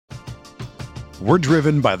We're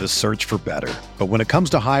driven by the search for better. But when it comes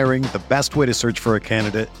to hiring, the best way to search for a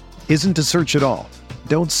candidate isn't to search at all.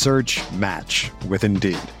 Don't search, match with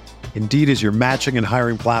Indeed. Indeed is your matching and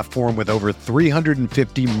hiring platform with over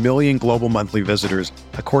 350 million global monthly visitors,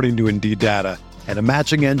 according to Indeed data, and a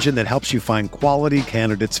matching engine that helps you find quality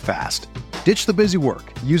candidates fast. Ditch the busy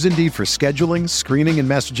work. Use Indeed for scheduling, screening, and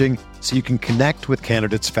messaging so you can connect with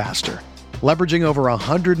candidates faster. Leveraging over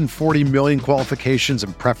 140 million qualifications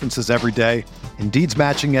and preferences every day, Indeed's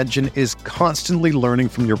matching engine is constantly learning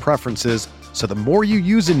from your preferences, so the more you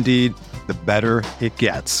use Indeed, the better it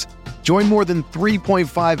gets. Join more than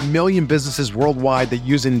 3.5 million businesses worldwide that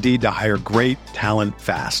use Indeed to hire great talent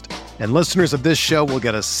fast. And listeners of this show will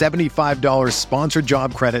get a $75 sponsored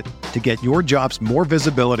job credit to get your jobs more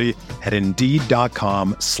visibility at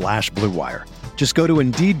Indeed.com/Blue Wire. Just go to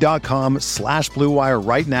Indeed.com/Blue Wire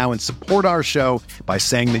right now and support our show by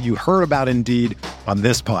saying that you heard about Indeed on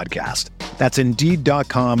this podcast. That's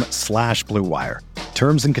Indeed.com/Blue Wire.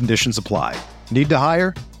 Terms and conditions apply. Need to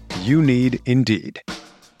hire? You need Indeed.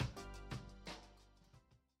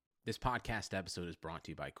 This podcast episode is brought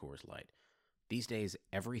to you by Coors Light. These days,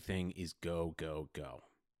 everything is go, go, go.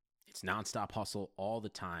 It's nonstop hustle all the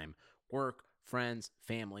time. Work, friends,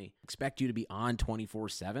 family, expect you to be on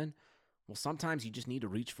 24/7. Well, sometimes you just need to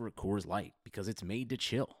reach for a Coors Light because it's made to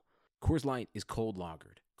chill. Coors Light is cold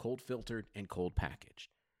lagered, cold filtered, and cold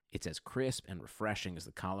packaged. It's as crisp and refreshing as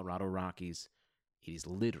the Colorado Rockies. It is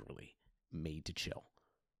literally made to chill.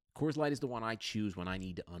 Coors Light is the one I choose when I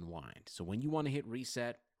need to unwind. So when you want to hit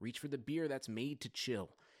reset, reach for the beer that's made to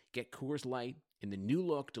chill. Get Coors Light in the new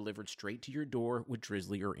look delivered straight to your door with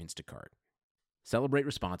Drizzly or Instacart. Celebrate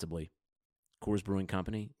responsibly. Coors Brewing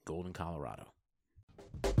Company, Golden, Colorado.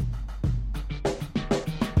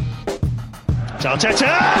 Arteta!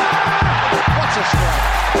 What a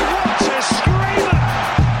strike! What a screamer!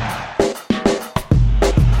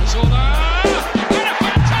 Zola! And a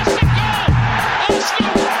fantastic goal!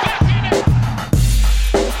 Arsenal back in it!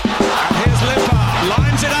 And here's Limpar,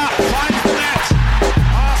 lines it up, finds the net.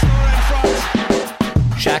 Arsenal in front.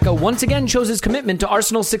 Xhaka once again shows his commitment to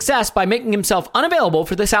Arsenal's success by making himself unavailable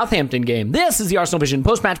for the Southampton game. This is the Arsenal Vision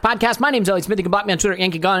post-match podcast. My name's Elliot Smith. You can block me on Twitter,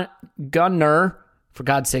 Yankee Gunner. For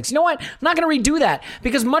God's sakes. You know what? I'm not going to redo that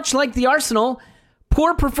because much like the Arsenal,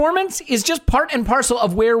 poor performance is just part and parcel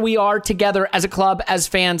of where we are together as a club, as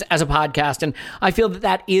fans, as a podcast. And I feel that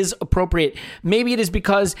that is appropriate. Maybe it is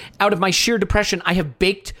because out of my sheer depression, I have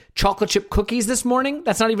baked chocolate chip cookies this morning.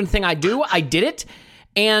 That's not even a thing I do. I did it.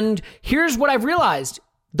 And here's what I've realized.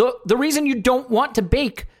 The reason you don't want to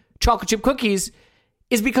bake chocolate chip cookies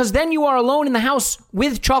is because then you are alone in the house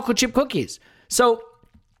with chocolate chip cookies. So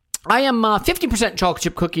I am 50% chocolate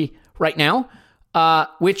chip cookie right now,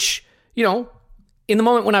 which, you know, in the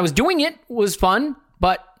moment when I was doing it was fun.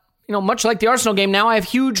 But, you know, much like the Arsenal game, now I have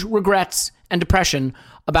huge regrets and depression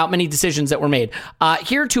about many decisions that were made.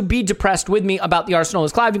 Here to be depressed with me about the Arsenal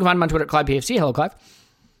is Clive. You can find him on Twitter at ClivePFC. Hello, Clive.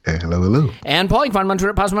 Hey, hello. And Paul, you can find him on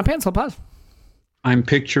Twitter at Pause My Pants. Hello, Pause. I'm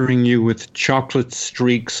picturing you with chocolate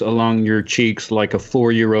streaks along your cheeks like a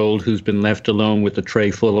 4-year-old who's been left alone with a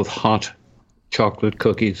tray full of hot chocolate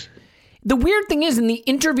cookies. The weird thing is, in the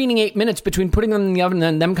intervening 8 minutes between putting them in the oven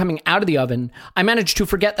and them coming out of the oven, I managed to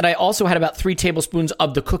forget that I also had about 3 tablespoons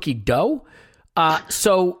of the cookie dough.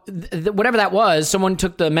 So whatever that was, someone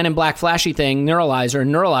took the Men in Black flashy thing, neuralizer,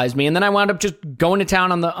 and neuralized me, and then I wound up just going to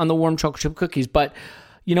town on the warm chocolate chip cookies. But,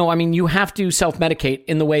 you know, I mean, you have to self-medicate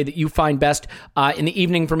in the way that you find best. In the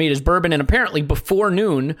evening, for me, it is bourbon, and apparently before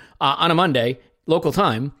noon on a Monday, local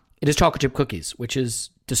time, it is chocolate chip cookies, which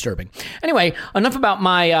is disturbing. Anyway, enough about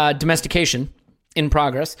my domestication in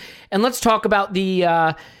progress. And let's talk about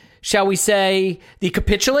the, shall we say, the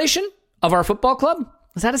capitulation of our football club.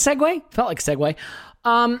 Is that a segue? Felt like a segue.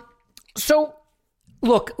 So,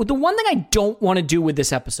 look, the one thing I don't want to do with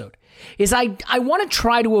this episode is I want to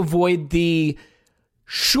try to avoid the,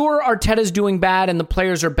 sure, Arteta's doing bad and the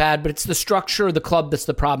players are bad, but it's the structure of the club that's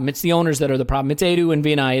the problem. It's the owners that are the problem. It's Edu and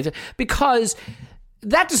Vinay. Because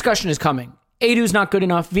that discussion is coming. Edu's not good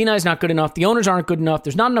enough. Vinay's not good enough. The owners aren't good enough.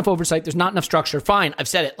 There's not enough oversight. There's not enough structure. Fine, I've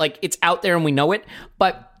said it. Like, it's out there and we know it.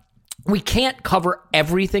 But we can't cover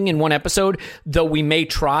everything in one episode, though we may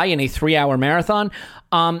try in a 3-hour marathon.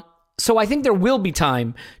 So I think there will be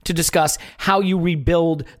time to discuss how you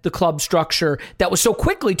rebuild the club structure that was so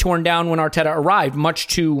quickly torn down when Arteta arrived, much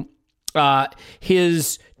to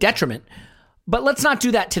his detriment. But let's not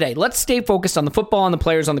do that today. Let's stay focused on the football, on the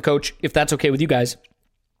players, on the coach, if that's okay with you guys.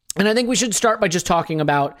 And I think we should start by just talking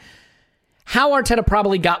about how Arteta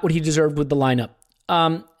probably got what he deserved with the lineup.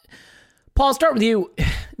 Paul, I'll start with you.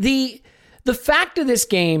 The fact of this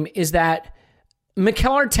game is that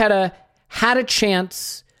Mikel Arteta had a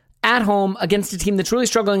chance at home against a team that's really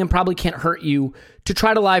struggling and probably can't hurt you to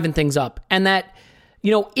try to liven things up. And that,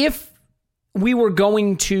 if we were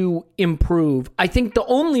going to improve, I think the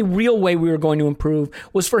only real way we were going to improve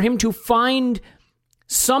was for him to find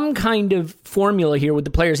some kind of formula here with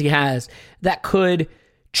the players he has that could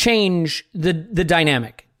change the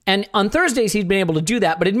dynamic. And on Thursdays, he's been able to do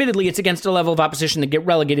that, but admittedly, it's against a level of opposition that get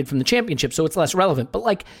relegated from the championship, so it's less relevant.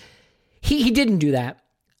 But he didn't do that.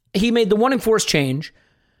 He made the one enforced change.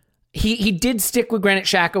 He did stick with Granit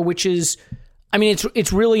Xhaka, which is,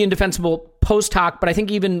 it's really indefensible post hoc, but I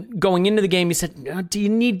think even going into the game, he said, do you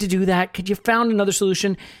need to do that? Could you found another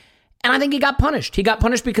solution? And I think he got punished. He got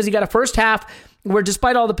punished because he got a first half where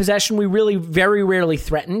despite all the possession, we really very rarely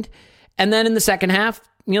threatened. And then in the second half,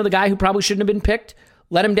 the guy who probably shouldn't have been picked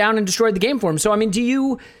let him down and destroyed the game for him. So, do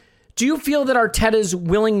you feel that Arteta's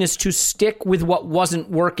willingness to stick with what wasn't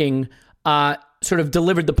working sort of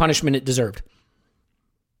delivered the punishment it deserved?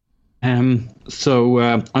 So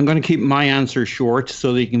I'm going to keep my answer short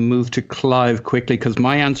so that you can move to Clive quickly, because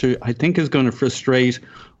my answer, I think, is going to frustrate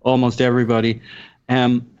almost everybody.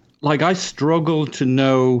 I struggle to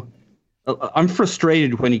know. I'm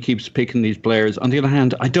frustrated when he keeps picking these players. On the other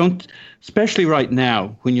hand, I don't, especially right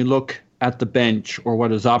now, when you look at the bench or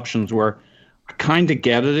what his options were, I kind of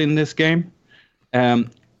get it in this game.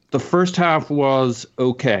 The first half was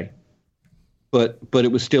okay, but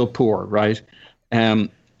it was still poor, right?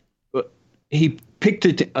 But he picked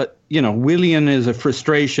it. Willian is a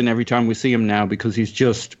frustration every time we see him now because he's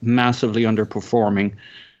just massively underperforming.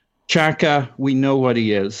 Xhaka, we know what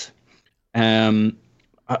he is.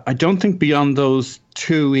 I don't think beyond those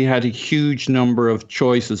two, he had a huge number of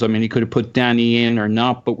choices. He could have put Danny in or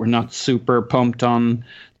not, but we're not super pumped on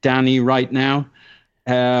Danny right now.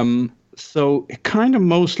 So it kind of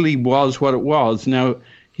mostly was what it was. Now,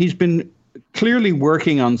 he's been clearly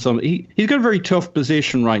working on some. He's got a very tough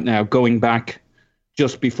position right now going back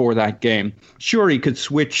just before that game. Sure, he could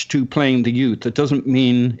switch to playing the youth. It doesn't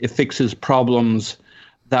mean it fixes problems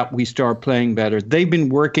that we start playing better. They've been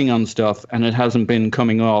working on stuff and it hasn't been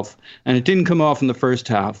coming off. And it didn't come off in the first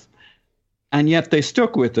half. And yet they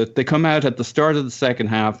stuck with it. They come out at the start of the second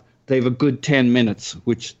half. They have a good 10 minutes,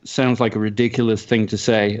 which sounds like a ridiculous thing to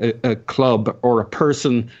say. A club or a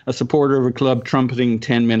person, a supporter of a club trumpeting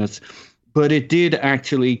 10 minutes. But it did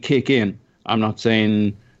actually kick in. I'm not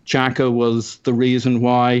saying Xhaka was the reason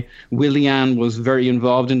why. Willian was very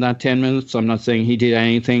involved in that 10 minutes. I'm not saying he did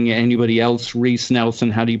anything. Anybody else, Reece Nelson,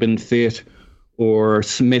 had he been fit, or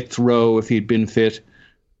Smith Rowe, if he'd been fit,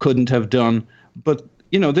 couldn't have done. But,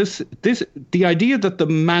 the idea that the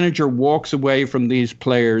manager walks away from these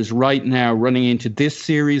players right now, running into this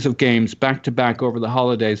series of games back to back over the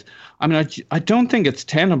holidays, I don't think it's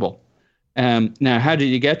tenable. Now, how did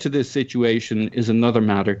you get to this situation is another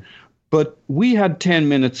matter. But we had 10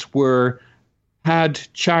 minutes where had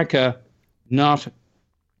Xhaka not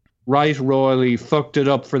right royally fucked it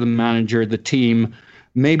up for the manager, the team,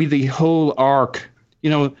 maybe the whole arc.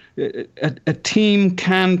 A team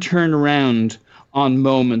can turn around on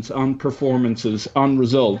moments, on performances, on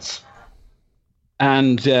results.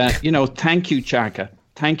 And, thank you, Xhaka.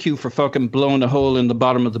 Thank you for fucking blowing a hole in the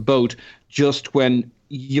bottom of the boat just when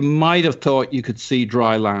you might have thought you could see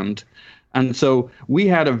dry land. And so we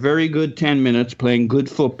had a very good 10 minutes playing good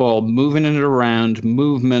football, moving it around,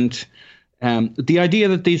 movement. The idea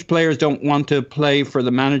that these players don't want to play for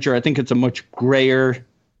the manager, I think it's a much grayer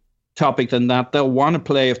topic than that. They'll want to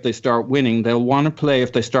play if they start winning. They'll want to play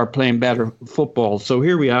if they start playing better football. So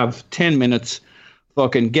here we have 10 minutes,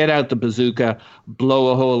 fucking get out the bazooka, blow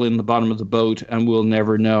a hole in the bottom of the boat, and we'll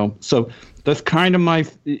never know. So that's kind of my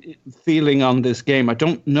feeling on this game. I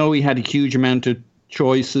don't know he had a huge amount of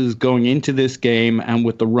choices going into this game and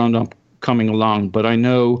with the run-up coming along, but I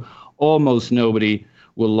know almost nobody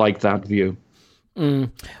will like that view.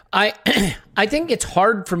 I think it's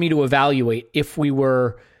hard for me to evaluate if we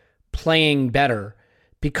were playing better,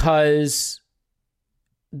 because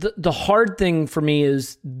the hard thing for me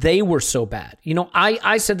is they were so bad.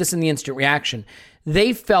 I said this in the instant reaction.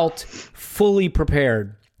 They felt fully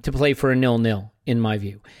prepared to play for a 0-0, in my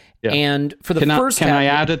view. Yeah. And for the first half... Can I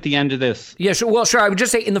add at the end of this? Yeah, sure. Well, sure. I would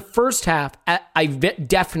just say in the first half, I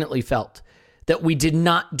definitely felt that we did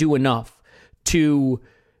not do enough to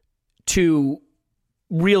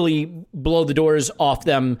really blow the doors off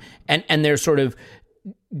them and their sort of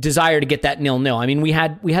desire to get that 0-0. We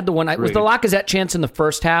had the one... Was the Lacazette chance in the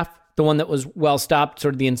first half, the one that was well stopped,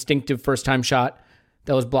 sort of the instinctive first-time shot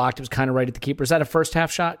that was blocked? It was kind of right at the keeper. Is that a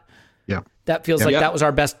first-half shot? Yeah. That feels like that was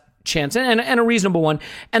our best chance and a reasonable one.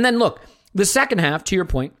 And then look, the second half, to your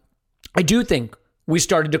point, I do think we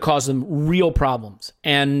started to cause them real problems.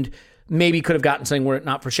 And maybe could have gotten something were it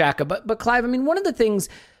not for Xhaka. But Clive, I mean, one of the things,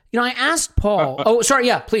 I asked Paul. Sorry,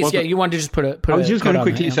 yeah, please, you wanted to just put I was just going to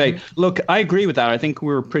quickly say, look, I agree with that. I think we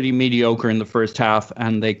were pretty mediocre in the first half,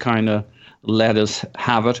 and they kind of let us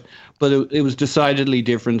have it. But it was decidedly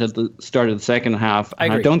different at the start of the second half.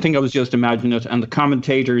 I don't think I was just imagining it. And the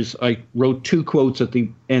commentators, I wrote 2 quotes at the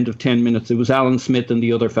end of 10 minutes. It was Alan Smith and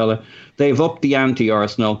the other fella. They've upped the ante,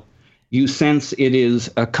 Arsenal. You sense it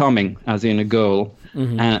is a coming, as in a goal.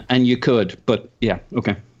 And you could. But yeah,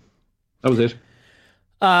 okay. That was it.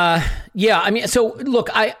 Yeah, I mean, so look,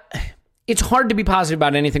 it's hard to be positive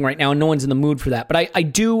about anything right now, and no one's in the mood for that. But I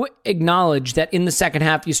do acknowledge that in the second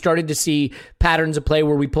half, you started to see patterns of play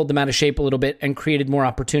where we pulled them out of shape a little bit and created more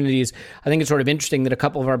opportunities. I think it's sort of interesting that a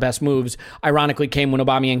couple of our best moves, ironically, came when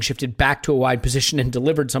Aubameyang shifted back to a wide position and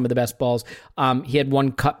delivered some of the best balls. He had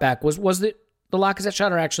one cutback. Was it the Lacazette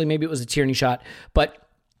shot, or actually maybe it was a Tierney shot? But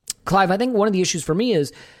Clive, I think one of the issues for me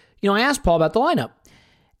is, I asked Paul about the lineup,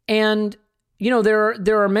 and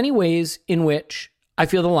there are many ways in which I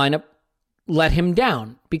feel the lineup let him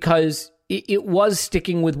down because it was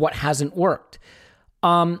sticking with what hasn't worked.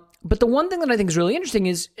 But the one thing that I think is really interesting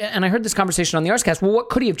is, and I heard this conversation on the Arscast, well, what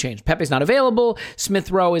could he have changed? Pepe's not available.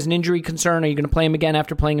 Smith Rowe is an injury concern. Are you going to play him again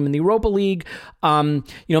after playing him in the Europa League?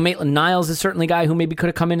 Maitland-Niles is certainly a guy who maybe could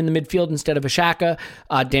have come in the midfield instead of a Xhaka.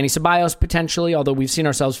 Danny Ceballos potentially, although we've seen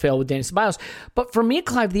ourselves fail with Danny Ceballos. But for me,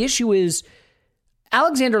 Clive, the issue is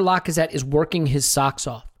Alexander Lacazette is working his socks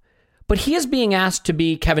off. But he is being asked to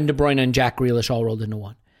be Kevin De Bruyne and Jack Grealish all rolled into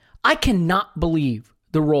one. I cannot believe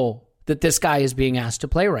the role that this guy is being asked to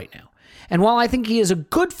play right now. And while I think he is a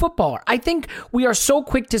good footballer, I think we are so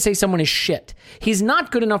quick to say someone is shit. He's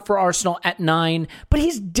not good enough for Arsenal at 9, but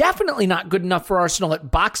he's definitely not good enough for Arsenal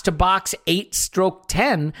at box-to-box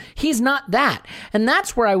 8/10. He's not that. And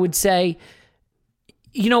that's where I would say,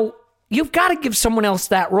 you've got to give someone else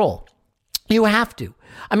that role. You have to.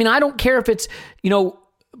 I mean, I don't care if it's,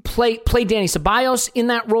 play Danny Ceballos in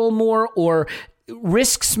that role more, or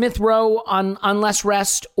risk Smith Rowe on less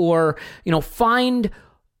rest, or find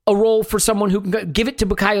a role for someone who can give it to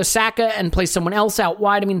Bukayo Saka and play someone else out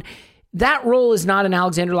wide. I mean, that role is not an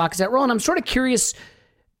Alexander Lacazette role, and I'm sort of curious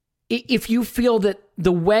if you feel that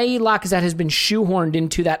the way Lacazette has been shoehorned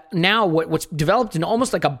into that now, what's developed in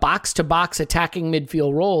almost like a box-to-box attacking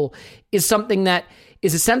midfield role, is something that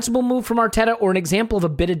is a sensible move from Arteta, or an example of a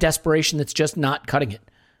bit of desperation that's just not cutting it.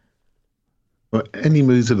 Well, any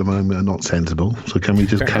moves at the moment are not sensible. So can we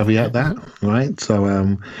just caveat that, right?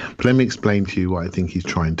 So, but let me explain to you what I think he's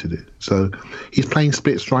trying to do. So he's playing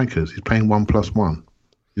split strikers. He's playing 1+1.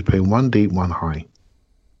 He's playing one deep, one high.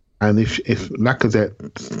 And if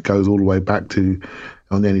Lacazette goes all the way back to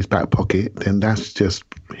on his back pocket, then that's just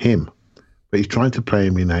him. But he's trying to play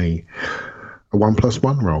him in a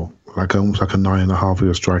 1+1 role, almost like a 9.5 of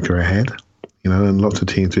a striker ahead. And lots of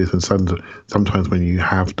teams do this, and sometimes when you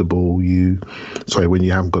have the ball, when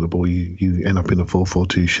you haven't got the ball, you end up in a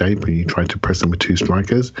 4-4-2 shape, and you try to press them with 2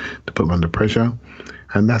 strikers to put them under pressure,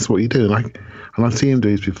 and that's what you do. And I've seen him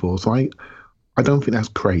do this before, so I don't think that's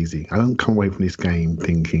crazy. I don't come away from this game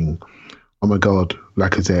thinking, oh my God,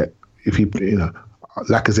 Lacazette,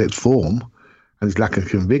 Lacazette's form and his lack of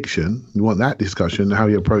conviction, you want that discussion, how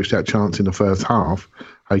he approached that chance in the first half,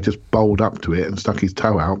 how he just bowled up to it and stuck his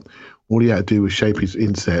toe out. All he had to do was shape his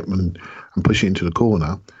inset and push it into the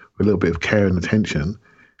corner with a little bit of care and attention.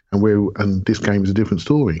 And this game is a different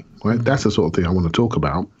story, right? Mm-hmm. That's the sort of thing I want to talk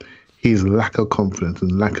about. His lack of confidence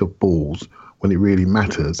and lack of balls when it really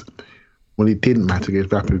matters. When it didn't matter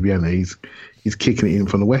against Rapid Vienna, he's kicking it in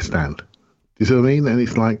from the West Stand. Do you see what I mean? And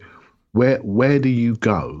it's like, where do you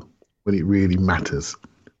go when it really matters?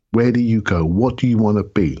 Where do you go? What do you want to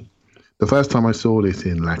be? The first time I saw this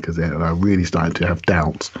in Lacazette, and I really started to have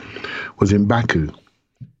doubts, was in Baku.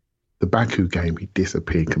 The Baku game, he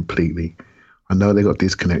disappeared completely. I know they got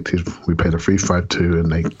disconnected. We played a 3-5-2,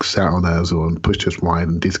 and they sat on Ozil and pushed us wide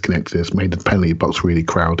and disconnected us, made the penalty box really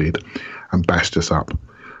crowded and bashed us up.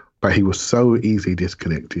 But he was so easily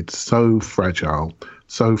disconnected, so fragile,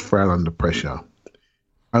 so frail under pressure.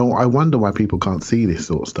 I wonder why people can't see this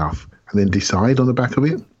sort of stuff and then decide on the back of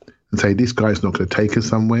it and say, this guy's not going to take us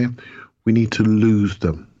somewhere. We need to lose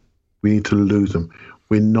them. We need to lose them.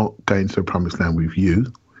 We're not going to the promised land with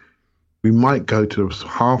you. We might go to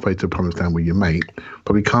halfway to the promised land with your mate,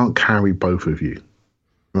 but we can't carry both of you,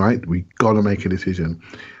 right? We got to make a decision.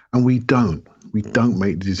 And we don't. We don't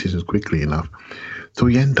make the decisions quickly enough. So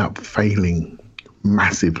we end up failing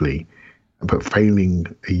massively, but failing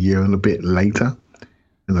a year and a bit later,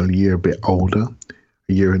 and a year a bit older,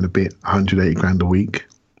 a year and a bit, 180 grand a week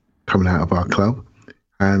coming out of our club.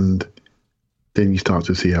 And then you start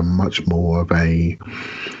to see a much more of a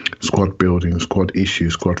squad squad building, squad issue,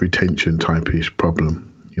 squad retention type-ish problem.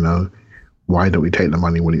 Why don't we take the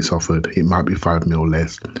money when it's offered? It might be 5 mil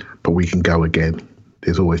less, but we can go again.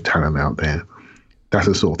 There's always talent out there. That's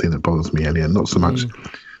the sort of thing that bothers me, Elliot. Not so much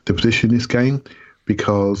the position in this game,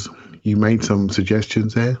 because you made some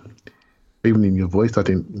suggestions there. Even in your voice, I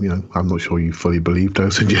didn't, I'm not sure you fully believe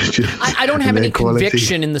those suggestions. I don't have any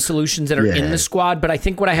conviction in the solutions that are in the squad, but I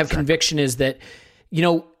think what I have conviction is that,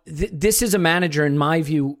 this is a manager, in my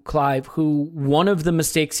view, Clive, who one of the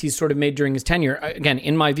mistakes he's sort of made during his tenure, again,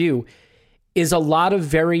 in my view, is a lot of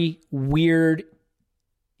very weird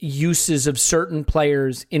uses of certain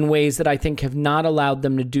players in ways that I think have not allowed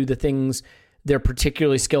them to do the things they're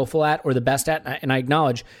particularly skillful at or the best at. And I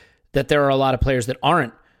acknowledge that there are a lot of players that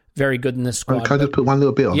aren't very good in this squad. Can I just put one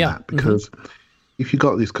little bit on that? Because if you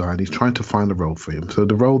got this guy and he's trying to find a role for him, so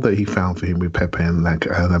the role that he found for him with Pepe and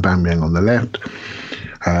Aubameyang on the left,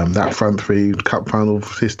 that front three, cup final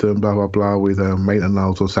system, blah, blah, blah, with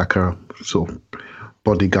Maitland-Niles or Saka sort of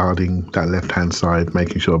bodyguarding that left-hand side,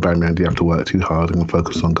 making sure Aubameyang didn't have to work too hard and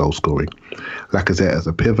focus on goal scoring. Lacazette as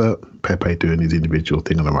a pivot, Pepe doing his individual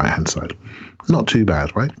thing on the right-hand side. Not too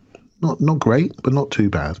bad, right? Not great, but not too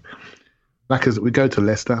bad. Lacazette, we go to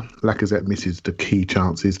Leicester. Lacazette misses the key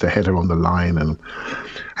chances, the header on the line,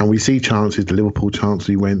 and we see chances, the Liverpool chance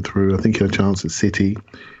he went through, I think he had a chance at City,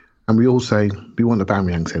 and we all say, we want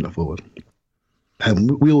Aubameyang centre forward.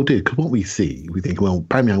 And we all did, because what we see, we think, well,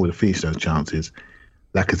 Aubameyang would have finished those chances.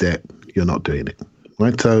 Lacazette, you're not doing it,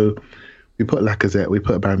 right? So we put Lacazette, we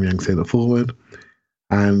put Aubameyang centre forward,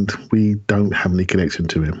 and we don't have any connection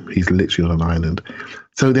to him. He's literally on an island.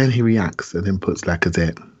 So then he reacts and then puts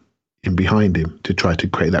Lacazette in behind him to try to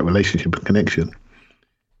create that relationship and connection.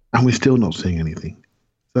 And we're still not seeing anything.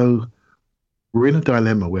 So we're in a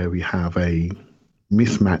dilemma where we have a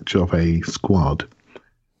mismatch of a squad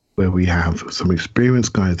where we have some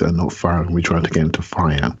experienced guys that are not firing, we're trying to get them to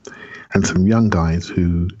fire, and some young guys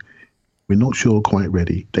who we're not sure quite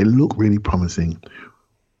ready. They look really promising.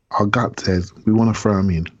 Our gut says we want to throw them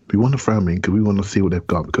in. We want to throw them in because we want to see what they've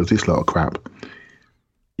got, because this lot of crap.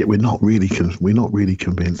 Yet we're not really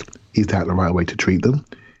convinced. Is that the right way to treat them?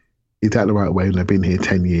 Is that the right way when they've been here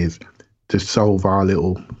 10 years to solve our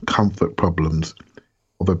little comfort problems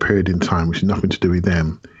of a period in time which has nothing to do with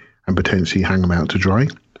them and potentially hang them out to dry? We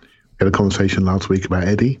had a conversation last week about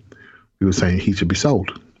Eddie. We were saying he should be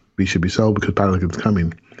sold. We should be sold because Balogun's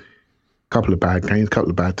coming. Couple of bad games, couple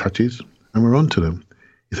of bad touches, and we're on to them.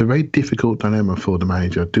 It's a very difficult dilemma for the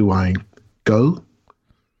manager. Do I go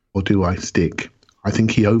or do I stick? I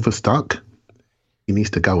think he overstuck. He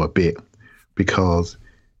needs to go a bit, because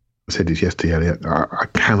I said this yesterday, Elliot,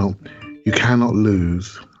 you cannot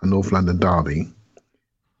lose a North London derby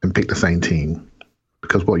and pick the same team,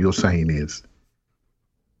 because what you're saying is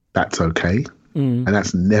that's okay. And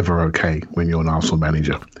that's never okay when you're an Arsenal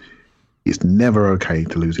manager. It's never okay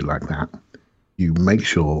to lose it like that. You make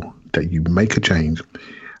sure that you make a change,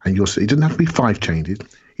 and it doesn't have to be 5 changes.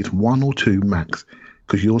 It's 1 or 2 max,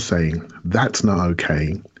 because you're saying that's not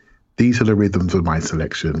okay. These are the rhythms of my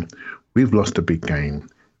selection. We've lost a big game.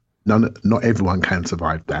 Not everyone can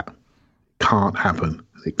survive that. Can't happen.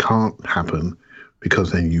 It can't happen,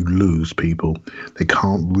 because then you lose people. They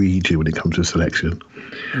can't read you when it comes to selection.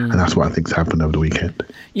 And that's what I think's happened over the weekend.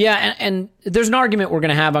 Yeah, and there's an argument we're going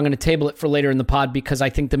to have. I'm going to table it for later in the pod, because I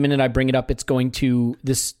think the minute I bring it up, it's going to,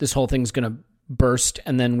 this whole thing's going to burst,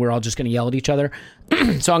 and then we're all just going to yell at each other.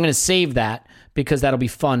 So I'm going to save that, because that'll be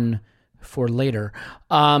fun for later.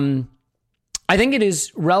 I think it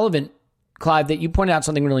is relevant, Clive, that you pointed out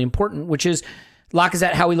something really important, which is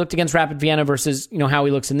Lacazette, how he looked against Rapid Vienna versus how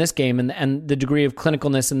he looks in this game, and the degree of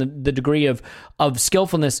clinicalness and the degree of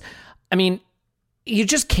skillfulness. I mean, you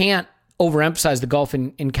just can't overemphasize the gulf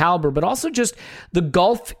in caliber, but also just the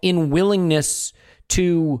gulf in willingness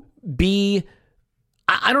to be,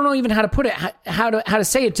 I don't know even how to put it, how to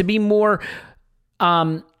say it, to be more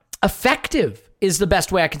effective is the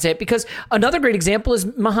best way I can say it. Because another great example is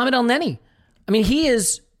Mohamed El-Neni. I mean, he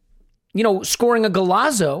is, scoring a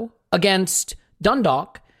golazo against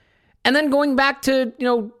Dundalk, and then going back to,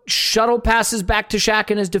 shuttle passes back to Shaq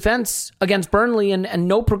in his defense against Burnley, and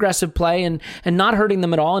no progressive play, and not hurting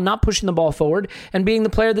them at all, and not pushing the ball forward, and being the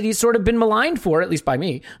player that he's sort of been maligned for, at least by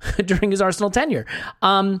me, during his Arsenal tenure.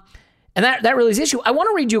 And that really is the issue. I want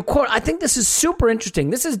to read you a quote. I think this is super interesting.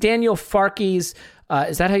 This is Daniel Farke's,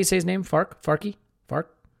 is that how you say his name? Farke?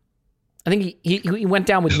 I think he went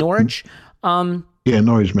down with Norwich.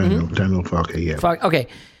 Norwich man, Daniel Farke, yeah. Okay.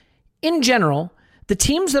 In general, the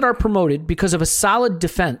teams that are promoted because of a solid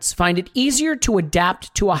defense find it easier to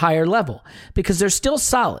adapt to a higher level, because they're still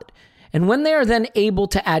solid, And when they are then able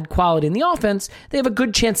to add quality in the offense, they have a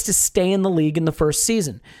good chance to stay in the league in the first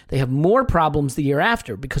season. They have more problems the year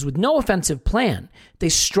after because with no offensive plan, they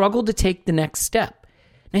struggle to take the next step.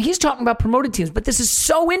 Now, he's talking about promoted teams, but this is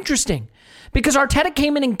so interesting because Arteta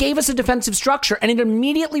came in and gave us a defensive structure and it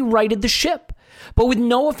immediately righted the ship. But with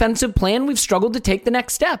no offensive plan, we've struggled to take the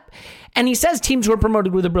next step. And he says teams who are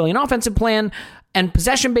promoted with a brilliant offensive plan and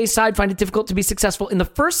possession-based side find it difficult to be successful in the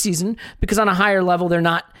first season because on a higher level, they're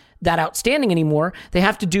not that outstanding anymore. They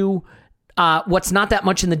have to do what's not that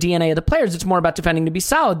much in the DNA of the players. It's more about defending to be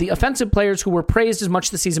solid. The offensive players who were praised as much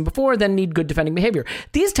the season before then need good defending behavior.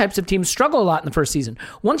 These types of teams struggle a lot in the first season.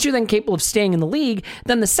 Once you're then capable of staying in the league,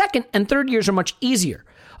 then the second and third years are much easier.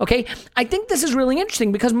 Okay, I think this is really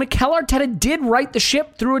interesting because Mikel Arteta did right the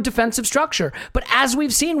ship through a defensive structure. But as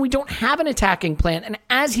we've seen, we don't have an attacking plan. And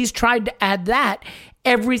as he's tried to add that,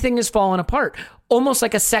 everything has fallen apart. Almost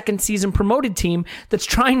like a second season promoted team that's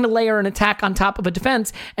trying to layer an attack on top of a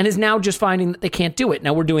defense and is now just finding that they can't do it.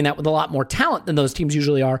 Now we're doing that with a lot more talent than those teams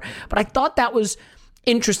usually are. But I thought that was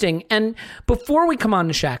interesting. And before we come on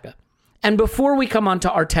to Xhaka, and before we come on to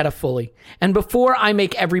Arteta fully, and before I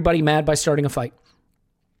make everybody mad by starting a fight,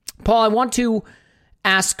 Paul, I want to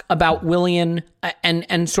ask about Willian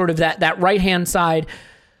and sort of that right-hand side.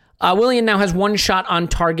 Willian now has one shot on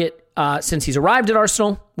target since he's arrived at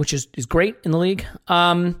Arsenal, which is great in the league.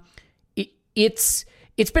 It's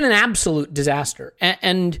been an absolute disaster.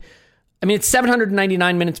 And I mean, it's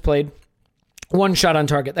 799 minutes played, one shot on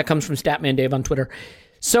target. That comes from Statman Dave on Twitter.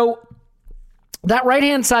 So that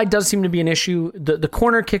right-hand side does seem to be an issue. The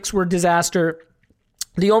corner kicks were a disaster.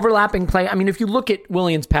 The overlapping play, I mean, if you look at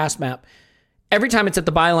Willian's pass map, every time it's at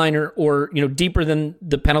the byline or deeper than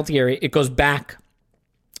the penalty area, it goes back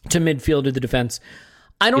to midfield or the defense.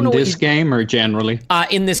 I don't know. In this game or generally?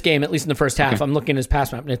 In this game, at least in the first half. Okay. I'm looking at his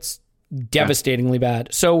pass map, and it's devastatingly bad.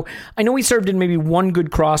 So I know he served in maybe one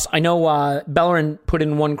good cross. I know Bellerin put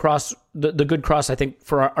in one cross, the good cross, I think,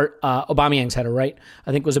 for Aubameyang's header, right?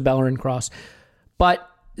 I think it was a Bellerin cross. But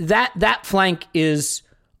that flank is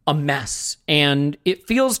a mess. And it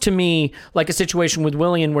feels to me like a situation with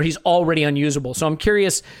Willian where he's already unusable. So I'm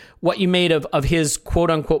curious what you made of his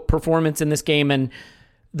quote-unquote performance in this game and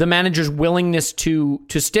the manager's willingness to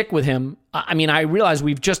stick with him. I mean, I realize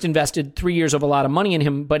we've just invested 3 years of a lot of money in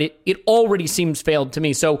him, but it already seems failed to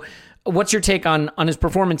me. So what's your take on his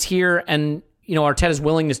performance here and, Arteta's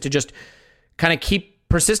willingness to just kind of keep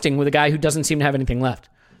persisting with a guy who doesn't seem to have anything left?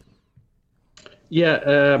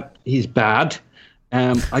 Yeah, he's bad.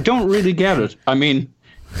 I don't really get it. I mean,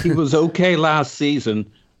 he was okay last season.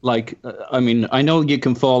 I know you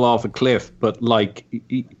can fall off a cliff, but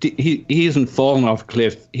he isn't fallen off a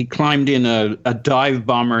cliff. He climbed in a dive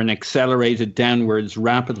bomber and accelerated downwards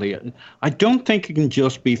rapidly. I don't think it can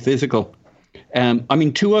just be physical.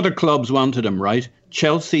 Two other clubs wanted him, right?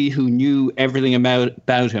 Chelsea, who knew everything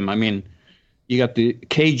about him. I mean, you got the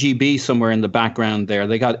KGB somewhere in the background there.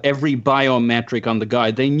 They got every biometric on the guy.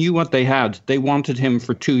 They knew what they had. They wanted him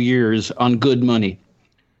for 2 years on good money.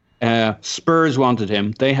 Spurs wanted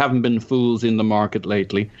him. They haven't been fools in the market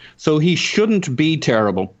lately. So he shouldn't be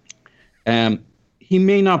terrible. He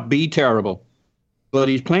may not be terrible, but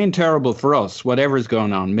he's playing terrible for us, whatever's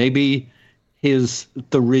going on. Maybe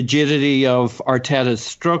the rigidity of Arteta's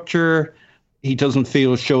structure, he doesn't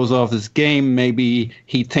feel shows off his game. Maybe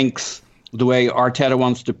he thinks the way Arteta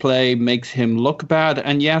wants to play makes him look bad,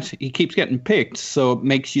 and yet he keeps getting picked. So it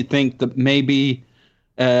makes you think that maybe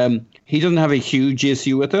he doesn't have a huge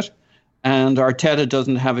issue with it, and Arteta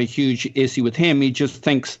doesn't have a huge issue with him. He just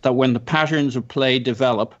thinks that when the patterns of play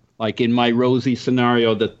develop, like in my rosy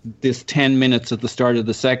scenario, that this 10 minutes at the start of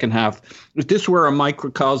the second half, if this were a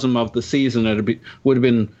microcosm of the season, would have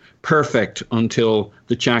been perfect until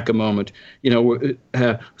the Xhaka moment.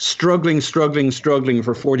 Struggling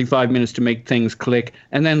for 45 minutes to make things click.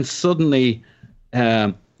 And then suddenly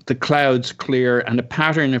the clouds clear and a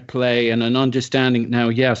pattern of play and an understanding. Now,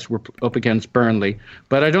 yes, we're up against Burnley,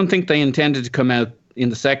 but I don't think they intended to come out in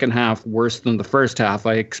the second half worse than the first half.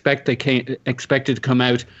 I expected to come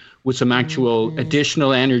out with some actual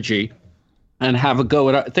additional energy and have a go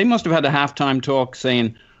at it. They must have had a halftime talk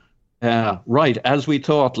saying, right, as we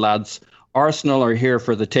thought, lads, Arsenal are here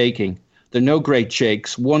for the taking. They're no great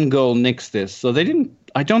shakes. One goal nicks this. So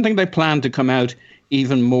I don't think they planned to come out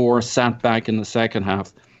even more sat back in the second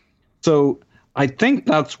half. So I think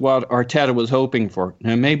that's what Arteta was hoping for.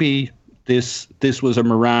 Now, maybe this was a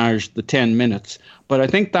mirage, the 10 minutes, but I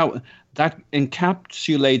think that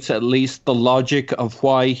encapsulates at least the logic of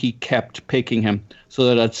why he kept picking him, so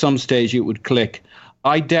that at some stage it would click.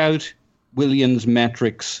 I doubt Willian's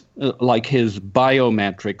metrics, like his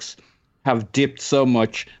biometrics, have dipped so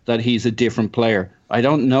much that he's a different player. I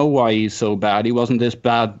don't know why he's so bad. He wasn't this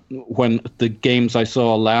bad when the games I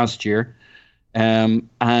saw last year. And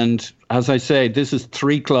as I say, this is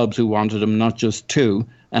 3 clubs who wanted him, not just 2.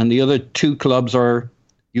 And the other 2 clubs are,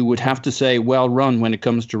 you would have to say, well run when it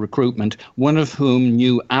comes to recruitment, one of whom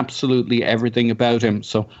knew absolutely everything about him.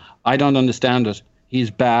 So I don't understand it. He's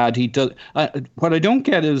bad. He does. What I don't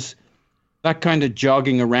get is that kind of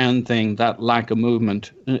jogging around thing, that lack of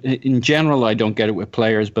movement. In general, I don't get it with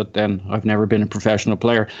players, but then I've never been a professional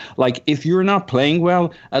player. Like, if you're not playing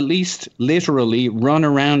well, at least literally run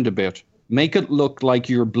around a bit. Make it look like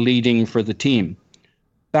you're bleeding for the team.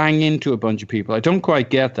 Bang into a bunch of people. I don't quite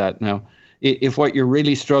get that now. If what you're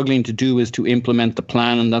really struggling to do is to implement the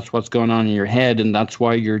plan, and that's what's going on in your head, and that's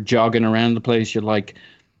why you're jogging around the place, you're like,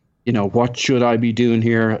 what should I be doing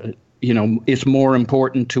here? It's more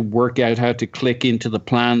important to work out how to click into the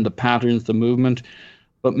plan, the patterns, the movement.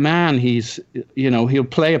 But man, he'll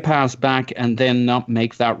play a pass back and then not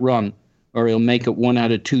make that run, or he'll make it 1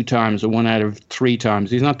 out of 2 times or 1 out of 3 times.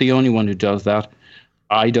 He's not the only one who does that.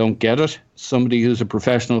 I don't get it. Somebody who's a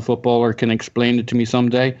professional footballer can explain it to me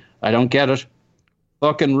someday. I don't get it.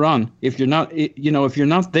 Fucking run. If you're not, if you're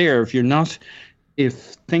not there, if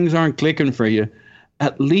things aren't clicking for you,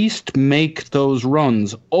 at least make those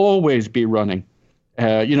runs. Always be running.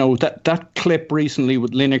 That clip recently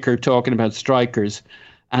with Lineker talking about strikers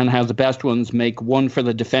and how the best ones make one for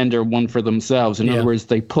the defender, one for themselves. In other words,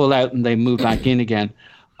 they pull out and they move back in again.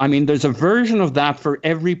 I mean, there's a version of that for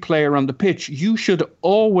every player on the pitch. You should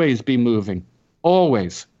always be moving.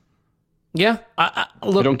 Always. Yeah.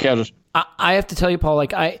 Look, I don't get it. I have to tell you, Paul,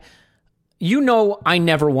 I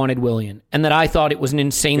never wanted Willian and that I thought it was an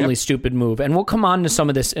insanely stupid move. And we'll come on to some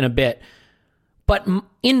of this in a bit. But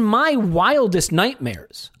in my wildest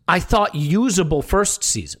nightmares, I thought usable first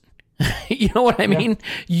season. You know what I mean?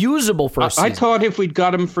 Usable first season. I thought if we'd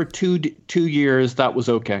got him for 2 years, that was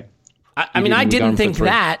okay. I didn't think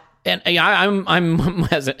that. And I'm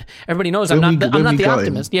as everybody knows, I'm not the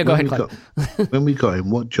optimist. Yeah, go ahead, Clive. When we got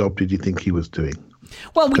him, what job did you think he was doing?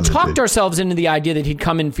 Well, we talked ourselves into the idea that he'd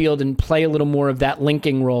come in field and play a little more of that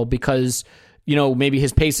linking role because, maybe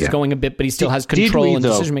his pace is going a bit, but he still has control and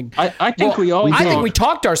decision making. I think we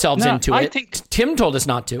talked ourselves into it. Tim told us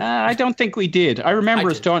not to. I don't think we did. I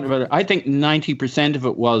remember us talking about it. I think 90% of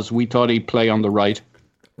it was we thought he'd play on the right.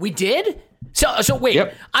 We did? So wait,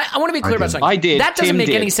 I want to be clear about something. I did. That doesn't Tim make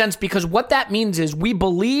did. any sense because what that means is we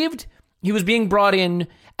believed he was being brought in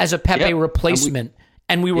as a Pepe replacement,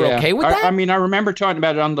 and we were okay with that? I mean, I remember talking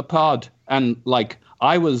about it on the pod, and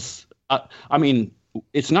I was,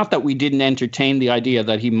 it's not that we didn't entertain the idea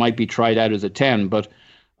that he might be tried out as a 10, but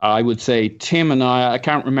I would say Tim and I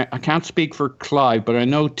can't speak for Clive, but I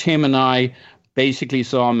know Tim and I basically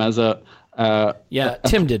saw him as a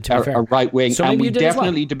Tim did, to be fair. A right wing, so and we well.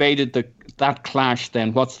 definitely debated that clash.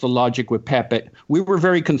 Then, what's the logic with Pepe? We were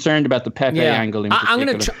very concerned about the Pepe angle. I'm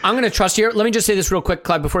going to trust here. Let me just say this real quick,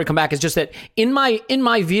 Clive, before we come back. Is just that in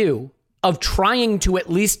my view of trying to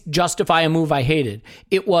at least justify a move I hated,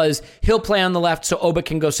 it was he'll play on the left so Oba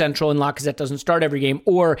can go central and Lacazette doesn't start every game,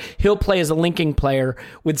 or he'll play as a linking player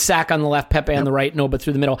with Sack on the left, Pepe on the right, and Oba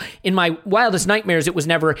through the middle. In my wildest nightmares, it was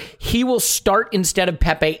never he will start instead of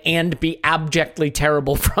Pepe and be abjectly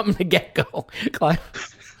terrible from the get-go. Clive?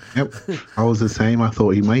 Yep, I was the same. I thought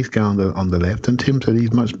he may go on the left, and Tim said he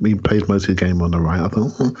plays most of the game on the right. I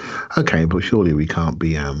thought, okay, but surely we can't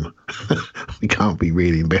be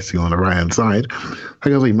really investing on the right hand side.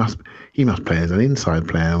 Because he must play as an inside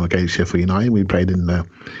player against Sheffield United. We played in the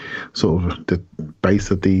sort of the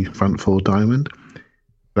base of the front four diamond.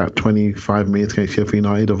 About 25 minutes against Sheffield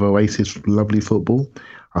United of Oasis lovely football.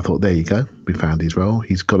 I thought, there you go. We found his role.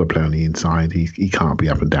 He's got to play on the inside. He can't be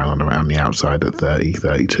up and down and around the outside at 30,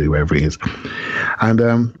 32, wherever he is. And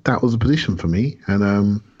that was a position for me.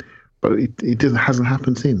 And but it hasn't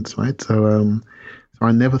happened since, right? So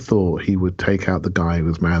I never thought he would take out the guy who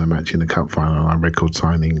was man of the match in the cup final on record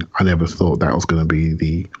signing. I never thought that was going to be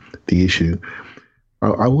the issue.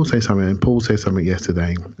 I will say something, and Paul said something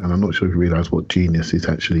yesterday, and I'm not sure if you realise what genius this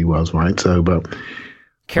actually was, right? So, but...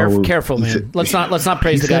 Careful, man. Let's not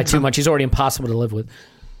praise the guy too much. He's already impossible to live with.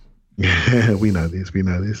 Yeah, we know this.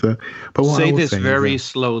 But what say this very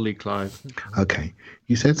slowly, Clive. Okay,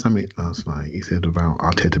 you said something last night. You said about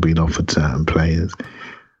Arteta being offered certain players,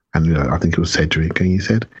 and I think it was Cedric, and you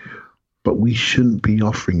said, but we shouldn't be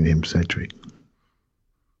offering him Cedric.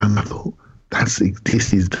 And I thought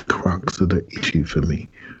this is the crux of the issue for me.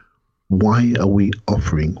 Why are we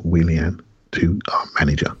offering Willian to our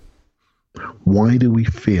manager? Why do we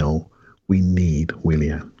feel we need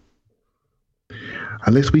Willian?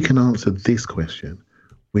 Unless we can answer this question,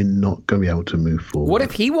 we're not going to be able to move forward. What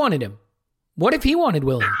if he wanted him? What if he wanted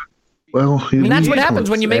Willian? Well, I mean, that's what happens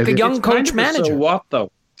when you make a young coach manager. So what,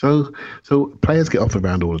 though? So players get offered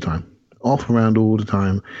around all the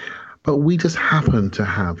time. But we just happen to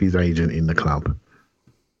have his agent in the club.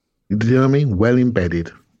 Do you know what I mean? Well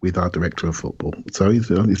embedded with our director of football. So he's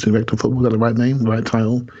the director of football, got the right name, the right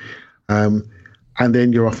title. And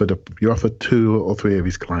then you're offered 2 or 3 of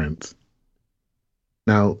his clients.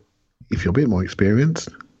 Now, if you're a bit more experienced,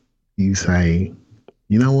 you say,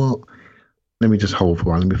 you know what? Let me just hold for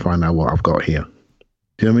one. Let me find out what I've got here.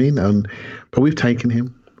 Do you know what I mean? But we've taken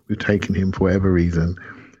him. We've taken him for whatever reason.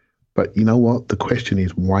 But you know what? The question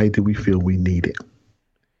is, why do we feel we need it?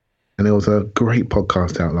 And there was a great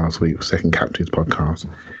podcast out last week, Second Captain's podcast.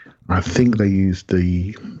 I think they used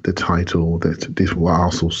the title that this what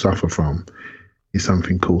Arsenal suffer from is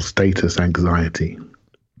something called status anxiety.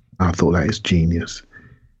 I thought that is genius.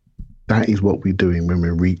 That is what we're doing when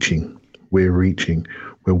we're reaching. We're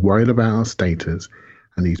worried about our status,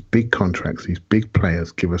 and these big contracts, these big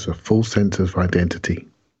players give us a false sense of identity.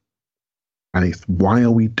 And it's, why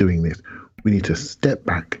are we doing this? We need to step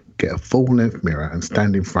back, get a full-length mirror and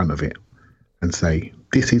stand in front of it and say,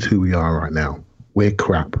 this is who we are right now. We're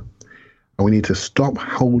crap. And we need to stop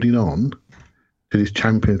holding on to this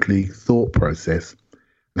Champions League thought process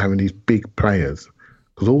and having these big players.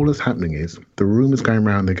 Because all that's happening is the rumours going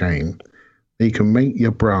around the game that you can make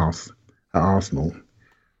your brass at Arsenal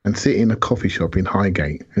and sit in a coffee shop in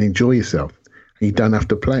Highgate and enjoy yourself. And you don't have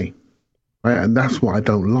to play. Right? And that's what I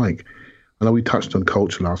don't like. I know we touched on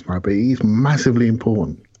culture last night, but it is massively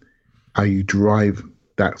important how you drive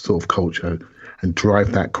that sort of culture and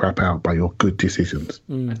drive that crap out by your good decisions.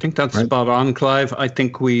 I think that's spot on, Clive. I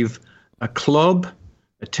think we've a club,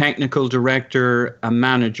 a technical director, a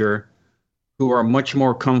manager who are much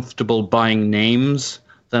more comfortable buying names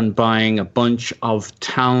than buying a bunch of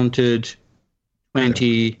talented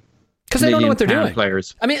 20 because they don't know what they're doing.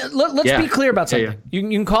 Players. I mean, let's be clear about something. You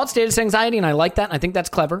can call it status anxiety, and I like that, and I think that's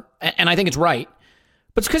clever, and I think it's right.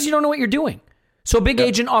 But it's because you don't know what you're doing. So a big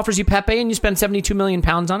agent offers you Pepe, and you spend £72 million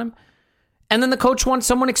on him, and then the coach wants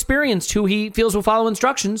someone experienced who he feels will follow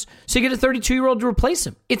instructions, so you get a 32-year-old to replace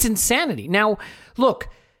him. It's insanity. Now, look,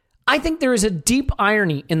 I think there is a deep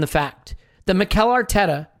irony in the fact that Mikel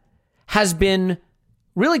Arteta has been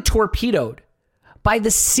really torpedoed by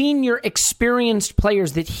the senior experienced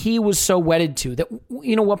players that he was so wedded to. That,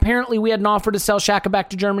 you know, apparently we had an offer to sell Xhaka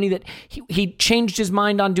back to Germany, that he changed his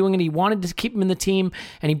mind on doing it. He wanted to keep him in the team,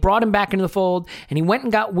 and he brought him back into the fold, and he went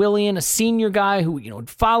and got Willian, a senior guy who, you know, would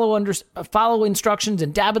follow instructions,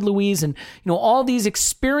 and David Luiz, and, you know, all these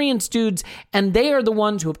experienced dudes, and they are the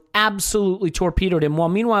ones who have absolutely torpedoed him, while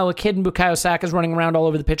meanwhile a kid in Bukayo Saka is running around all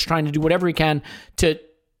over the pitch trying to do whatever he can to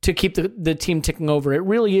keep the team ticking over. It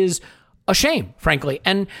really is a shame, frankly.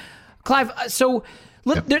 And Clive, so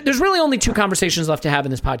there's really only 2 conversations left to have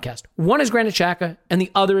in this podcast. One is Granit Xhaka, and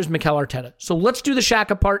the other is Mikel Arteta. So let's do the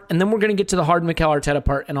Xhaka part, and then we're going to get to the hard Mikel Arteta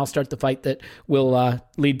part, and I'll start the fight that will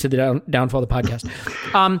lead to the downfall of the podcast.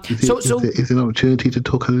 Is there an opportunity to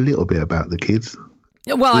talk a little bit about the kids?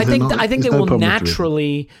 Well, I think they will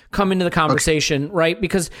naturally come into the conversation, right?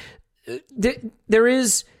 Because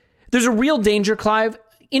there's a real danger, Clive,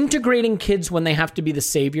 integrating kids when they have to be the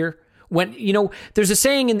savior. When, you know, there's a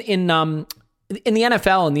saying in the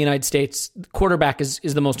NFL in the United States, quarterback is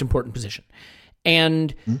the most important position.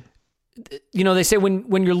 And, you know, they say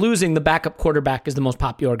when you're losing, the backup quarterback is the most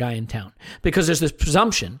popular guy in town, because there's this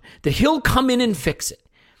presumption that he'll come in and fix it.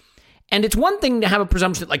 And it's one thing to have a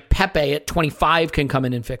presumption that, like, Pepe at 25 can come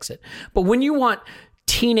in and fix it. But when you want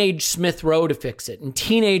teenage Smith Rowe to fix it, and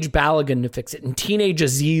teenage Balogun to fix it, and teenage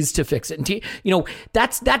Aziz to fix it, and you know,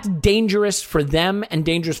 that's dangerous for them, and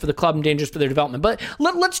dangerous for the club, and dangerous for their development. But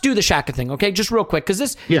let's do the Xhaka thing, okay? Just real quick, because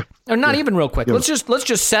this, or not even real quick. Yeah. Let's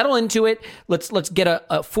just settle into it. Let's get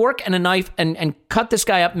a fork and a knife and cut this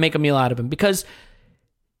guy up and make a meal out of him, because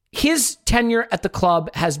his tenure at the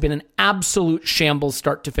club has been an absolute shambles,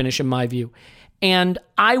 start to finish, in my view. And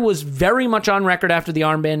I was very much on record after the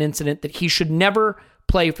armband incident that he should never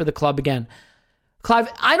play for the club again.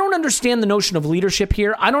 Clive, I don't understand the notion of leadership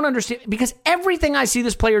here. I don't understand, because everything I see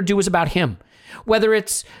this player do is about him. Whether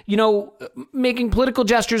it's, you know, making political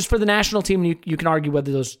gestures for the national team, and you can argue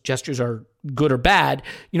whether those gestures are good or bad,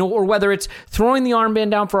 you know, or whether it's throwing the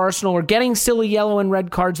armband down for Arsenal, or getting silly yellow and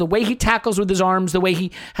red cards, the way he tackles with his arms, the way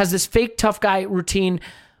he has this fake tough guy routine.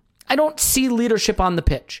 I don't see leadership on the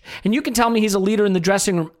pitch. And you can tell me he's a leader in the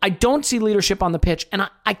dressing room. I don't see leadership on the pitch. And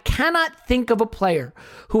I cannot think of a player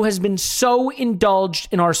who has been so indulged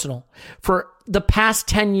in Arsenal for the past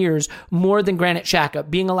 10 years more than Granit Xhaka,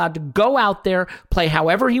 being allowed to go out there, play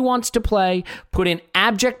however he wants to play, put in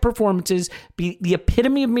abject performances, be the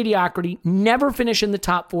epitome of mediocrity, never finish in the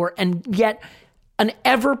top 4, and yet an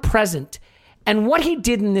ever-present. And what he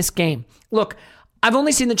did in this game, look, I've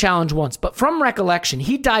only seen the challenge once, but from recollection,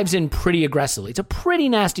 he dives in pretty aggressively. It's a pretty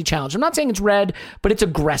nasty challenge. I'm not saying it's red, but it's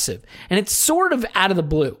aggressive. And it's sort of out of the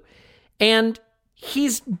blue. And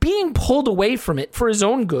he's being pulled away from it for his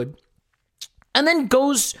own good, and then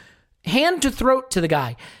goes hand to throat to the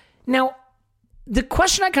guy. Now, the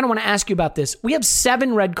question I kind of want to ask you about this, we have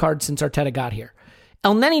 7 red cards since Arteta got here.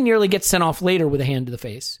 El Neni nearly gets sent off later with a hand to the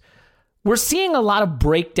face. We're seeing a lot of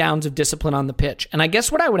breakdowns of discipline on the pitch. And I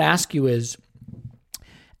guess what I would ask you is,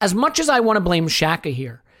 as much as I want to blame Xhaka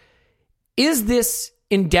here, is this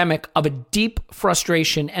endemic of a deep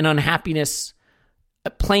frustration and unhappiness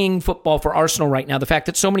playing football for Arsenal right now? The fact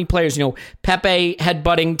that so many players, Pepe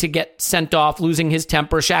headbutting to get sent off, losing his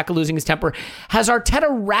temper, Xhaka losing his temper. Has Arteta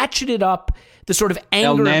ratcheted up the sort of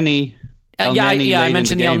anger? El Neni. I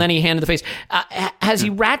mentioned the El Neni hand to the face. Has he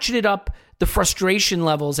ratcheted up the frustration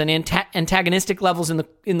levels and antagonistic levels in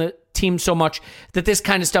the team so much that this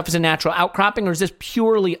kind of stuff is a natural outcropping, or is this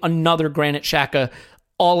purely another Granit Xhaka,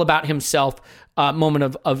 all about himself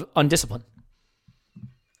moment of undiscipline?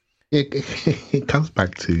 It comes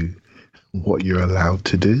back to what you're allowed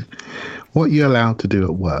to do, what you're allowed to do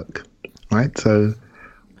at work, right? So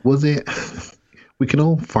was it, we can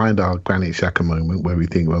all find our Granit Xhaka moment where we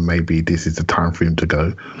think, well, maybe this is the time for him to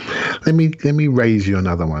go. Let me raise you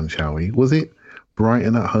another one, shall we? Was it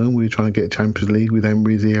Brighton at home? We were trying to get Champions League with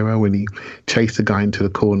Emery's era when he chased the guy into the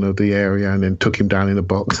corner of the area and then took him down in the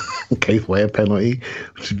box and gave away a penalty.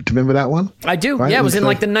 Do you remember that one? I do. Right? Yeah, it was in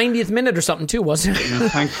like the 90th minute or something too, wasn't it? Yeah,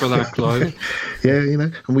 thanks for that, Clive. Yeah,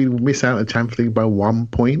 and we miss out on Champions League by 1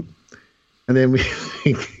 point. And then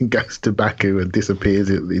he goes to Baku and disappears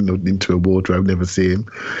into a wardrobe, never see him.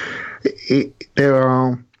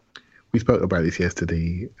 We spoke about this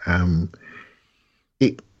yesterday.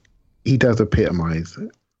 He does epitomise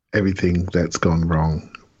everything that's gone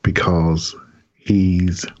wrong because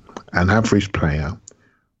he's an average player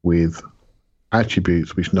with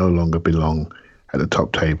attributes which no longer belong at the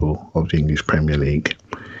top table of the English Premier League.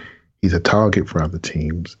 He's a target for other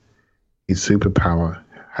teams. His superpower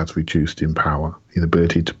has reduced in power. His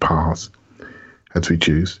ability to pass has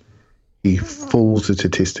reduced. He fools the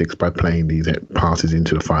statistics by playing these passes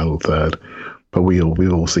into the final third. But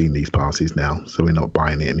we've all seen these passes now, so we're not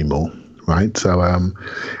buying it anymore, right? So, and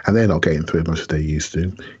they're not getting through as much as they used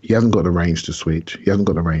to. He hasn't got the range to switch. He hasn't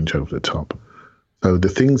got the range over the top. So the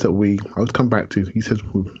things that I would come back to, he says,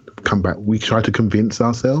 we try to convince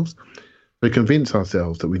ourselves. We convince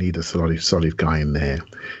ourselves that we need a solid guy in there.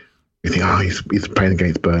 We think, he's playing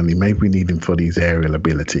against Burnley. Maybe we need him for his aerial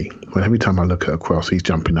ability. Well, every time I look at a cross, he's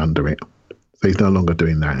jumping under it. So he's no longer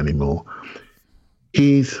doing that anymore.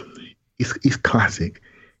 He's classic.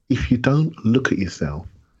 If you don't look at yourself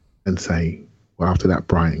and say, well, after that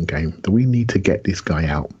Brighton game, that we need to get this guy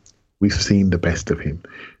out. We've seen the best of him.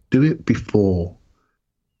 Do it before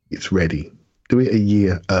it's ready. Do it a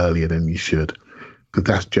year earlier than you should, because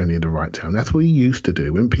that's generally the right time. That's what he used to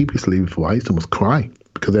do. When people used to leave before, I used to almost cry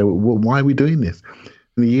because they were, why are we doing this?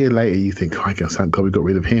 And a year later, you think, I guess thank God we got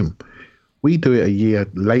rid of him. We do it a year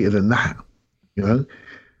later than that.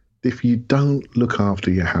 If you don't look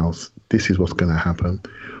after your house, this is what's going to happen.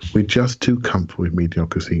 We're just too comfortable with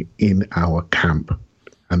mediocrity in our camp,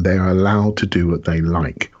 and they are allowed to do what they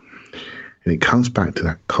like. And it comes back to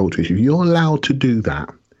that culture issue. If you're allowed to do that,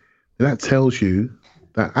 that tells you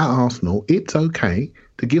that at Arsenal, it's okay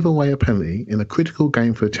to give away a penalty in a critical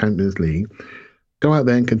game for the Champions League, go out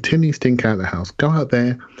there and continue to stink out the house, go out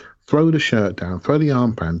there, throw the shirt down, throw the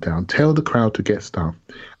armband down, tell the crowd to get stuff,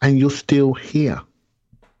 and you're still here.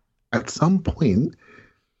 At some point,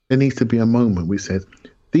 there needs to be a moment which says,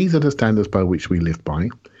 these are the standards by which we live by.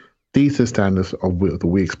 These are the standards that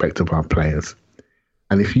we expect of our players.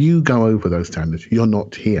 And if you go over those standards, you're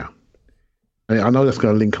not here. I know that's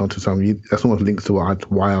going to link onto that's almost links to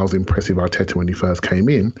why I was impressed with Arteta when he first came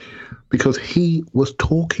in, because he was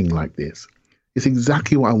talking like this. It's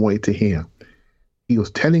exactly what I wanted to hear. He was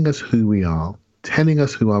telling us who we are, telling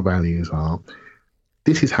us who our values are.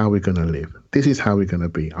 This is how we're going to live. This is how we're going to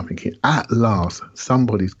be. I'm thinking, at last,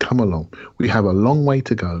 somebody's come along. We have a long way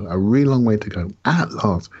to go, a really long way to go. At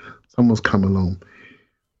last, someone's come along.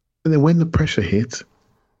 And then when the pressure hits,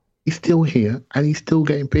 he's still here and he's still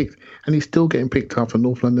getting picked. And he's still getting picked up for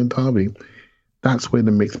North London Derby. that's where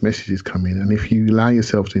the mixed messages come in. And if you allow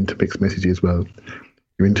yourself into mixed messages, well,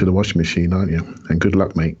 you're into the washing machine, aren't you? And good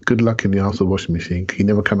luck, mate. Good luck in the Arsenal washing machine. You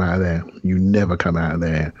never come out of there. You never come out of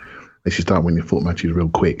there unless you start winning foot matches real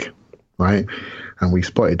quick, right? And we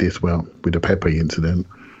spotted this well with the Pepe incident.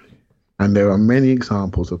 And there are many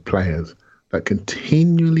examples of players that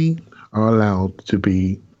continually are allowed to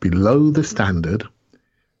be below the standard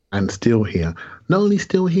and still here. Not only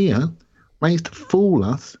still here, managed to fool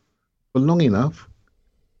us for long enough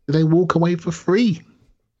that they walk away for free.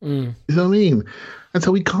 You know what I mean? And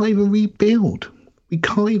so we can't even rebuild. We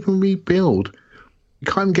can't even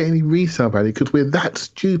get any resale value because we're that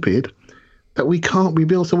stupid that we can't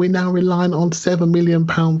rebuild. So we're now relying on £7 million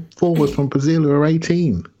forwards from Brazil who are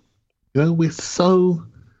 18. You know, we're so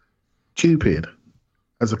stupid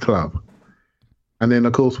as a club. And then,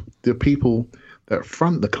 of course, the people that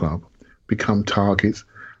front the club become targets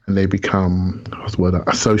and they become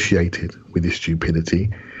associated with this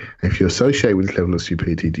stupidity. And if you associate with this level of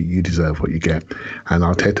stupidity, you deserve what you get. And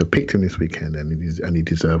Arteta picked him this weekend, and he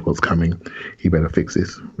deserved what's coming. He better fix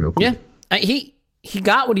this real quick. Yeah, he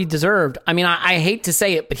got what he deserved. I mean, I hate to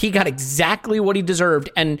say it, but he got exactly what he deserved.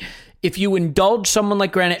 And if you indulge someone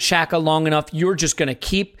like Granit Xhaka long enough, you're just going to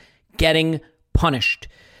keep getting punished.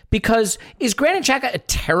 Because is Granit Xhaka a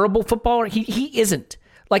terrible footballer? He isn't.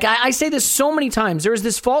 Like, I say this so many times. There is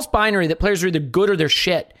this false binary that players are either good or they're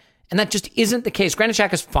shit. And that just isn't the case. Granit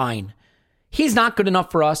Xhaka's fine. He's not good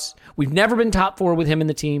enough for us. We've never been top four with him in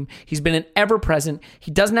the team. He's been an ever-present.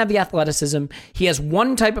 He doesn't have the athleticism. He has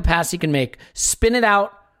one type of pass he can make. Spin it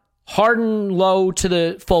out, hard and low to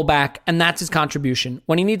the fullback, and that's his contribution.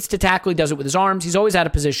 When he needs to tackle, he does it with his arms. He's always out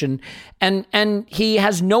of position. And he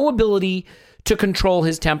has no ability to control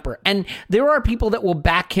his temper. And there are people that will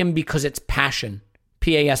back him because it's passion.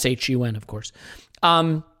 P-A-S-H-U-N, of course.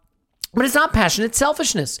 But it's not passion, it's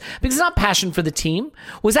selfishness. Because it's not passion for the team.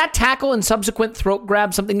 Was that tackle and subsequent throat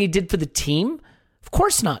grab something he did for the team? Of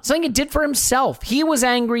course not. Something he did for himself. He was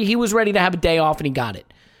angry, he was ready to have a day off, and he got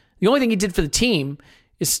it. The only thing he did for the team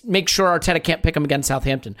is make sure Arteta can't pick him against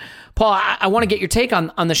Southampton. Paul, I want to get your take on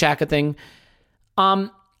the Xhaka thing.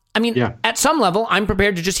 At some level, I'm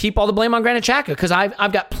prepared to just heap all the blame on Granit Xhaka because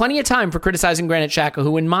I've got plenty of time for criticizing Granit Xhaka,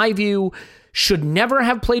 who, in my view, should never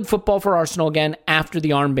have played football for Arsenal again after the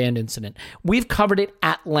armband incident. We've covered it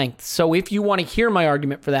at length. So if you want to hear my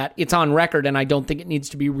argument for that, it's on record, and I don't think it needs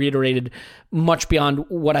to be reiterated much beyond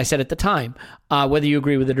what I said at the time, whether you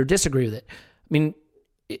agree with it or disagree with it. I mean,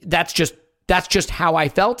 that's just how I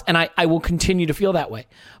felt, and I will continue to feel that way.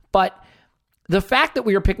 But the fact that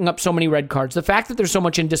we are picking up so many red cards, the fact that there's so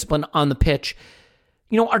much indiscipline on the pitch,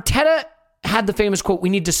 Arteta had the famous quote, "We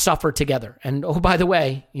need to suffer together." And oh, by the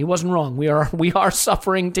way, he wasn't wrong. We are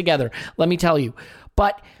suffering together, let me tell you.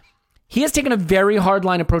 But he has taken a very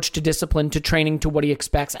hardline approach to discipline, to training, to what he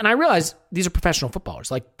expects. And I realize these are professional footballers.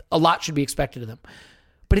 Like, a lot should be expected of them.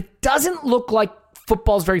 But it doesn't look like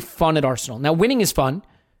football's very fun at Arsenal. Now, winning is fun.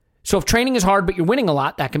 So if training is hard, but you're winning a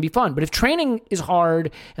lot, that can be fun. But if training is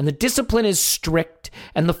hard and the discipline is strict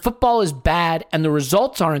and the football is bad and the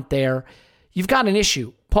results aren't there, you've got an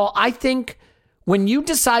issue. Paul, I think when you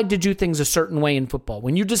decide to do things a certain way in football,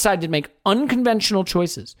 when you decide to make unconventional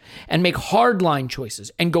choices and make hardline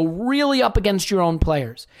choices and go really up against your own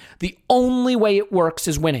players, the only way it works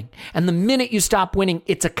is winning. And the minute you stop winning,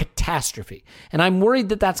 it's a catastrophe. And I'm worried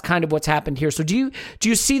that that's kind of what's happened here. So do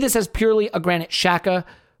you see this as purely a Granit Xhaka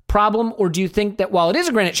problem, or do you think that while it is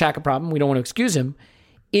a Granit Xhaka problem, we don't want to excuse him,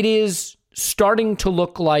 it is starting to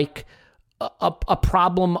look like a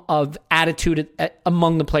problem of attitude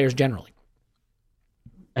among the players generally?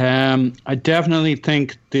 I definitely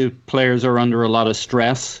think the players are under a lot of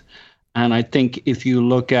stress, and I think if you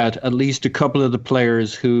look at least a couple of the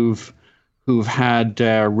players who've had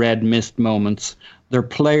red mist moments, they're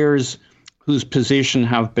players whose position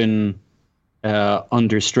have been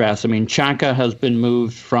under stress. I mean, Xhaka has been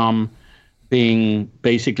moved from being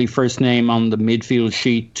basically first name on the midfield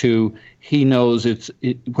sheet to he knows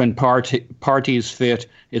when party is fit,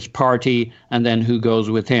 it's party, and then who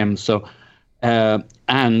goes with him. So,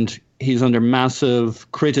 and he's under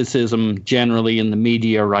massive criticism generally in the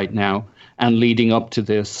media right now and leading up to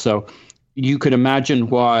this. So you could imagine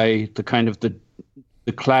why the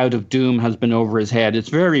cloud of doom has been over his head. It's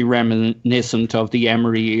very reminiscent of the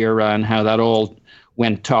Emery era and how that all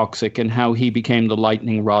went toxic and how he became the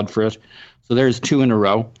lightning rod for it. So there's two in a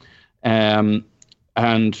row. And,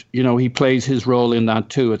 he plays his role in that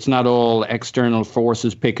too. It's not all external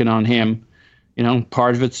forces picking on him.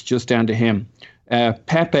 Part of it's just down to him.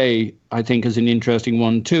 Pepe, I think, is an interesting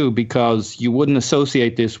one too, because you wouldn't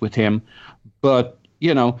associate this with him, but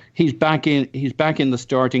he's back in the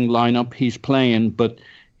starting lineup. He's playing, but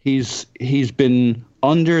he's been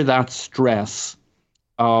under that stress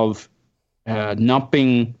of not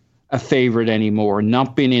being a favorite anymore,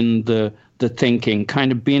 not being in the thinking,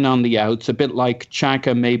 kind of being on the outs, a bit like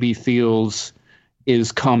Xhaka maybe feels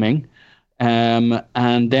is coming.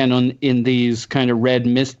 And then in these kind of red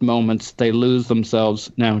mist moments, they lose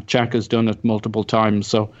themselves. Now, Xhaka's done it multiple times,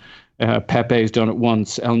 so Pepe's done it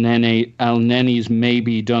once. El Neni's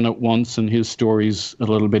maybe done it once, and his story's a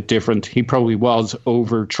little bit different. He probably was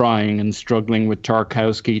over trying and struggling with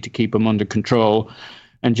Tarkowski to keep him under control,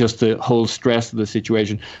 and just the whole stress of the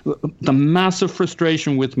situation. The massive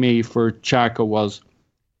frustration with me for Xhaka was,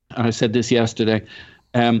 and I said this yesterday,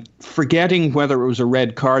 forgetting whether it was a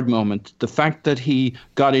red card moment, the fact that he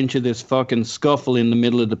got into this fucking scuffle in the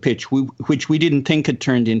middle of the pitch, which we didn't think had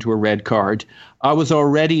turned into a red card, I was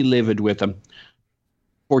already livid with him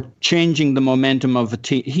for changing the momentum of a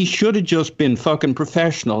team. He should have just been fucking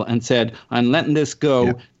professional and said, I'm letting this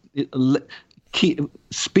go. Yeah.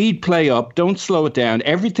 Speed play up. Don't slow it down.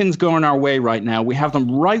 Everything's going our way right now. We have them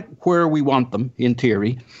right where we want them, in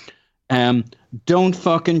theory. Don't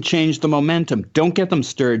fucking change the momentum. Don't get them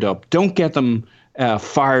stirred up. Don't get them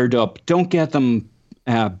fired up. Don't get them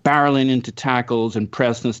barreling into tackles and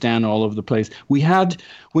pressing us down all over the place.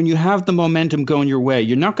 When you have the momentum going your way,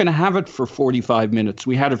 you're not going to have it for 45 minutes.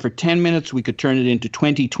 We had it for 10 minutes. We could turn it into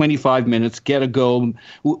 20, 25 minutes, get a goal.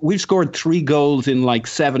 We've scored 3 goals in like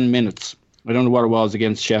 7 minutes. I don't know what it was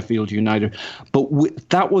against Sheffield United, but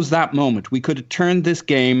that was that moment. We could have turned this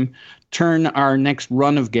game, turn our next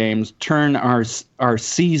run of games, turn our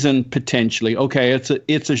season potentially. Okay,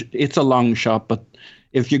 it's a long shot, but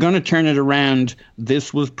if you're going to turn it around,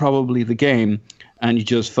 this was probably the game, and he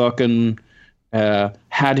just fucking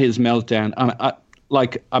had his meltdown.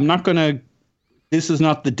 I'm not going to. This is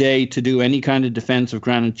not the day to do any kind of defense of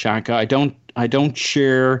Granit Xhaka. I don't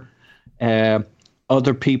share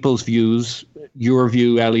other people's views, your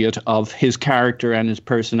view, Elliot, of his character and his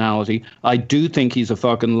personality. I do think he's a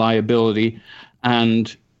fucking liability,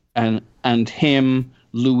 and him,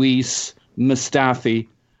 Luis, Mustafi.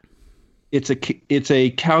 It's a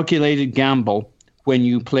calculated gamble when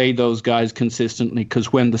you play those guys consistently,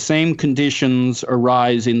 because when the same conditions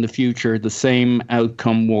arise in the future, the same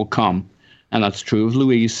outcome will come, and that's true of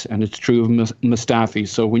Luis and it's true of Mustafi.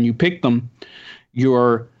 So when you pick them,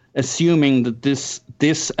 you're assuming that this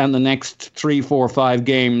and the next 3, 4, 5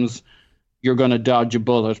 games, you're going to dodge a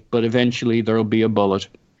bullet, but eventually there'll be a bullet.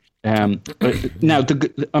 Now,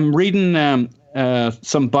 I'm reading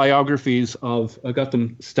some biographies of, I got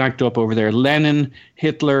them stacked up over there, Lenin,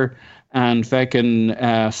 Hitler, and fucking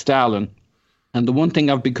Stalin. And the one thing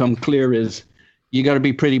I've become clear is you got to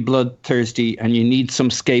be pretty bloodthirsty, and you need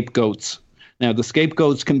some scapegoats. Now, the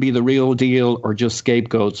scapegoats can be the real deal or just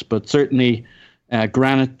scapegoats, but certainly...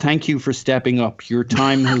 Granit, thank you for stepping up. Your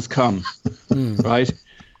time has come, right?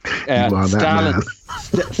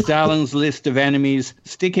 Stalin's list of enemies,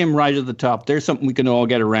 stick him right at the top. There's something we can all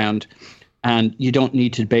get around, and you don't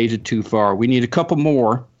need to debate it too far. We need a couple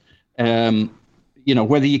more.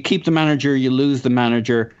 Whether you keep the manager, you lose the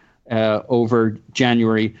manager over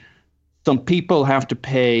January. Some people have to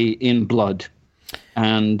pay in blood,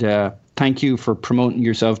 and thank you for promoting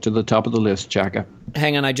yourself to the top of the list, Xhaka.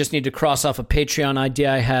 Hang on, I just need to cross off a Patreon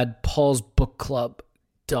idea I had. Paul's Book Club.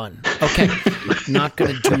 Done. Okay. Not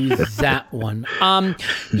going to do that one.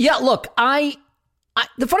 Yeah, look, I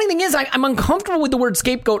the funny thing is I'm uncomfortable with the word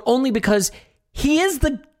scapegoat only because he is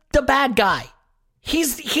the bad guy.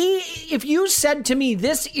 If you said to me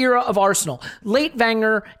this era of Arsenal, late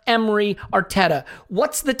Wenger, Emery, Arteta,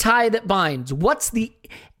 what's the tie that binds? What's the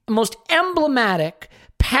most emblematic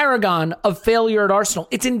paragon of failure at Arsenal?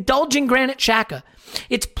 It's indulging Granit Xhaka.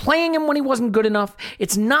 It's playing him when he wasn't good enough.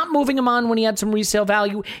 It's not moving him on when he had some resale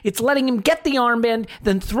value. It's letting him get the armband,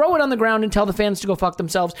 then throw it on the ground and tell the fans to go fuck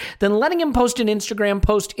themselves, then letting him post an Instagram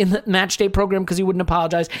post in the match day program because he wouldn't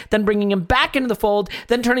apologize, then bringing him back into the fold,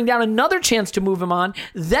 then turning down another chance to move him on,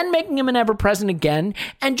 then making him an ever-present again,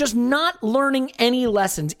 and just not learning any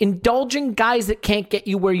lessons, indulging guys that can't get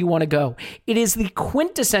you where you want to go. It is the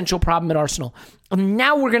quintessential problem at Arsenal. And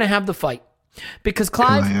now we're going to have the fight. Because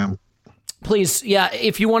Clive... Please, yeah,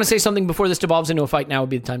 if you want to say something before this devolves into a fight, now would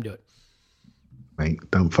be the time to do it. Mate,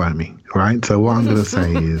 don't fight me, right? So what I'm going to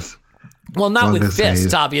say is... Well, not with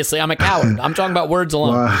fists, obviously. I'm a coward. I'm talking about words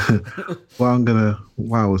alone.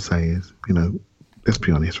 What I will say is, let's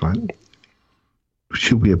be honest, right?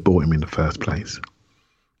 Should we have bought him in the first place?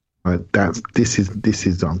 Right? This is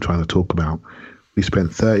what I'm trying to talk about. We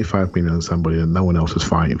spent 35 million on somebody that no one else was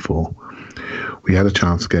fighting for. We had a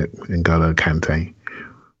chance to get N'Golo Kante.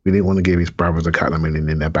 We didn't want to give his brothers a couple of million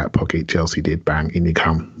in their back pocket. Chelsea did, bang, in you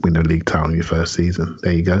come, win the league title in your first season.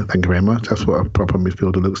 There you go. Thank you very much. That's what a proper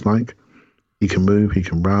midfielder looks like. He can move, he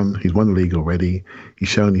can run. He's won the league already. He's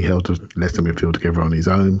shown he held the Leicester midfield together on his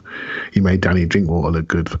own. He made Danny Drinkwater look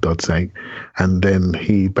good, for God's sake. And then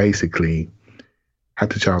he basically had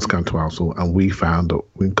the chance to come to Arsenal, and we found that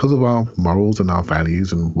because of our morals and our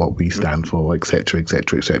values and what we stand for, etc.,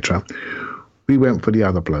 etc., etc., we went for the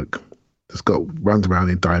other bloke that's runs around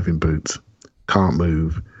in diving boots, can't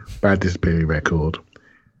move, bad disciplinary record.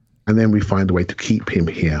 And then we find a way to keep him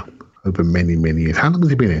here over many, many years. How long has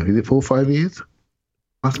he been here? Is it 4 or 5 years?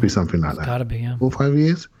 Must be something like that. It's gotta be, yeah. 4 or 5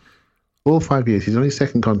 years? 4 or 5 years. He's on his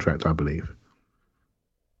second contract, I believe.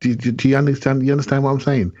 Do you understand? You understand what I'm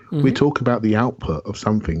saying? Mm-hmm. We talk about the output of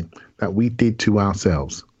something that we did to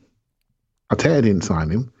ourselves. Arteta didn't sign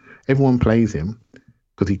him. Everyone plays him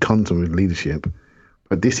because he comes with leadership.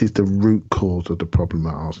 But this is the root cause of the problem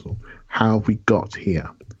at Arsenal. How we got here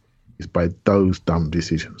is by those dumb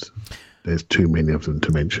decisions. There's too many of them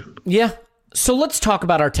to mention. Yeah. So let's talk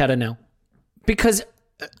about Arteta now, because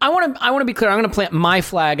I want to be clear. I'm going to plant my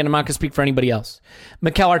flag, and I'm not going to speak for anybody else.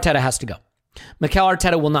 Mikel Arteta has to go. Mikel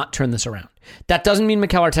Arteta will not turn this around. That doesn't mean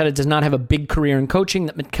Mikel Arteta does not have a big career in coaching,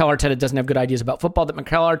 that Mikel Arteta doesn't have good ideas about football, that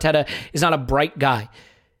Mikel Arteta is not a bright guy.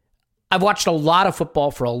 I've watched a lot of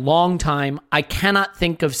football for a long time. I cannot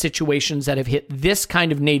think of situations that have hit this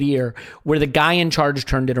kind of nadir where the guy in charge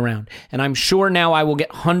turned it around. And I'm sure now I will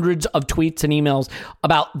get hundreds of tweets and emails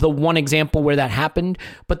about the one example where that happened.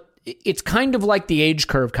 But it's kind of like the age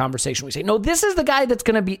curve conversation. We say, no, this is the guy that's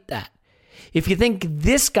going to beat that. If you think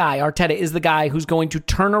this guy, Arteta, is the guy who's going to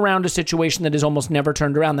turn around a situation that is almost never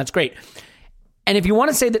turned around, that's great. And if you want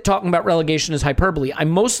to say that talking about relegation is hyperbole, I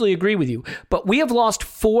mostly agree with you. But we have lost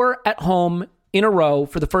 4 at home in a row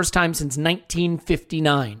for the first time since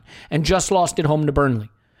 1959 and just lost at home to Burnley.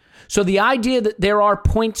 So the idea that there are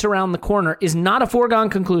points around the corner is not a foregone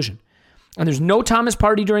conclusion. And there's no Thomas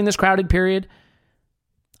Partey during this crowded period.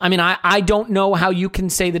 I mean, I don't know how you can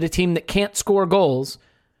say that a team that can't score goals,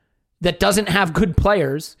 that doesn't have good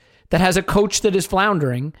players, that has a coach that is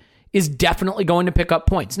floundering, is definitely going to pick up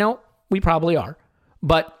points. Now, we probably are.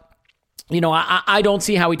 But, I don't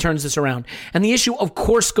see how he turns this around. And the issue, of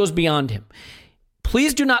course, goes beyond him.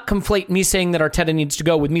 Please do not conflate me saying that Arteta needs to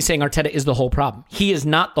go with me saying Arteta is the whole problem. He is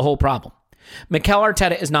not the whole problem. Mikel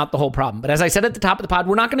Arteta is not the whole problem. But as I said at the top of the pod,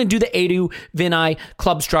 we're not going to do the Edu, Vinay,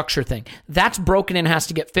 club structure thing. That's broken and has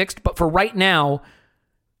to get fixed. But for right now,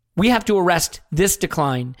 we have to arrest this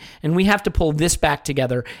decline, and we have to pull this back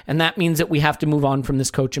together. And that means that we have to move on from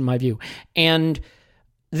this coach, in my view. And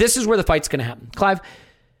this is where the fight's going to happen. Clive,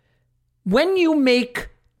 when you make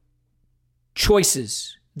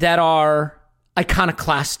choices that are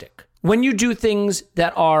iconoclastic, when you do things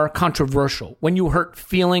that are controversial, when you hurt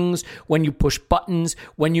feelings, when you push buttons,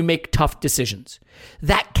 when you make tough decisions,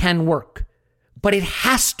 that can work. But it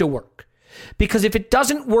has to work. Because if it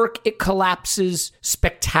doesn't work, it collapses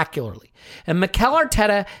spectacularly. And Mikel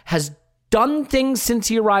Arteta has done things since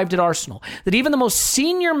he arrived at Arsenal that even the most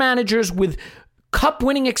senior managers with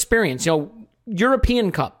cup-winning experience,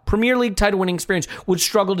 European Cup, Premier League title-winning experience, would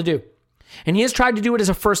struggle to do. And he has tried to do it as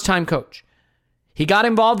a first-time coach. He got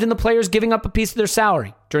involved in the players giving up a piece of their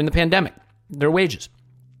salary during the pandemic, their wages.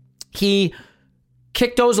 He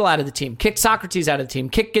kicked Ozil out of the team, kicked Socrates out of the team,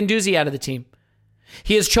 kicked Guendouzi out of the team.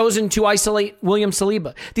 He has chosen to isolate William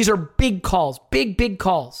Saliba. These are big calls, big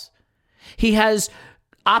calls. He has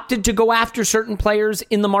opted to go after certain players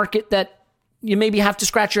in the market that you maybe have to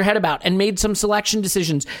scratch your head about, and made some selection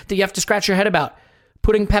decisions that you have to scratch your head about,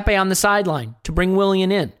 putting Pepe on the sideline to bring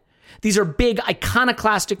Willian in. These are big,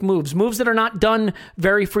 iconoclastic moves that are not done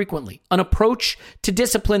very frequently. An approach to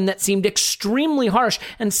discipline that seemed extremely harsh,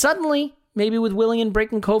 and suddenly, maybe with Willian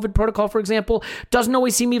breaking COVID protocol, for example, doesn't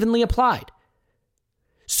always seem evenly applied.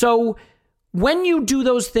 So when you do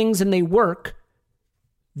those things and they work,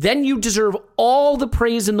 then you deserve all the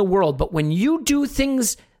praise in the world. But when you do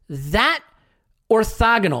things that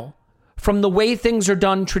orthogonal from the way things are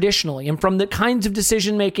done traditionally and from the kinds of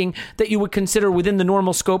decision making that you would consider within the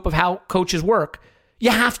normal scope of how coaches work,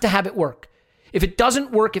 you have to have it work. If it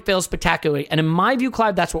doesn't work, it fails spectacularly. And in my view,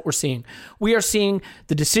 Clive, that's what we're seeing. We are seeing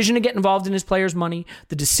the decision to get involved in his players' money,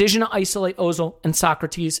 the decision to isolate Ozil and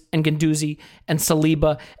Socrates and Guendouzi and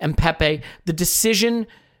Saliba and Pepe, the decision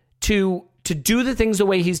to do the things the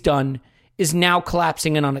way he's done is now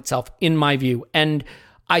collapsing in on itself, in my view. And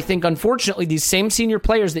I think, unfortunately, these same senior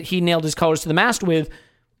players that he nailed his colors to the mast with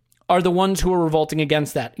are the ones who are revolting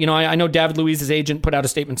against that. I know David Luiz's agent put out a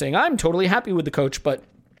statement saying, I'm totally happy with the coach, but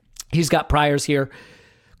he's got priors here.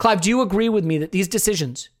 Clive, do you agree with me that these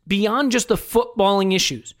decisions, beyond just the footballing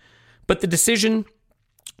issues, but the decision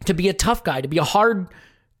to be a tough guy, to be a hard,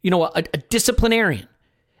 a disciplinarian,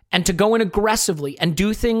 and to go in aggressively and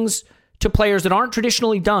do things to players that aren't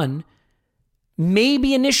traditionally done,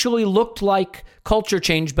 maybe initially looked like culture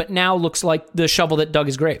change, but now looks like the shovel that dug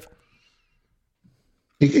his grave?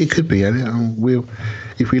 It could be.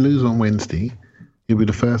 If we lose on Wednesday, it'll be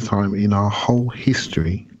the first time in our whole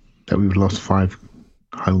history that we've lost 5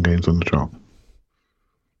 home games on the trot.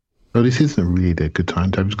 So this isn't really a good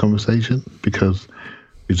time to have this conversation because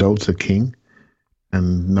results are king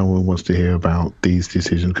and no one wants to hear about these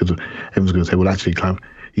decisions because everyone's going to say, well, actually, Clive,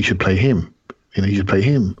 you should play him. You should play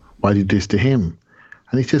him. Why did you do this to him?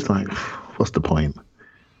 And it's just like, what's the point?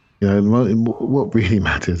 What really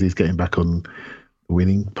matters is getting back on the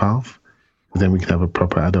winning path. Then we can have a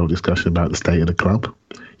proper adult discussion about the state of the club.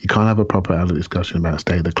 You can't have a proper adult discussion about the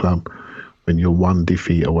state of the club when you're 1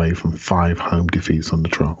 defeat away from 5 home defeats on the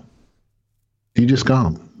trot. You just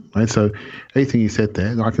can't. Right? So anything you said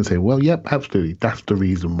there, I can say, well, yep, absolutely. That's the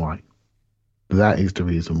reason why. That is the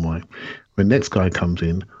reason why. When the next guy comes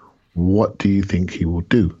in, what do you think he will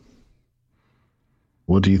do?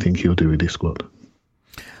 What do you think he'll do with this squad?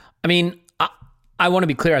 I mean, I want to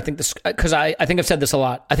be clear. I think this, because I think I've said this a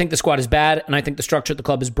lot. I think the squad is bad, and I think the structure at the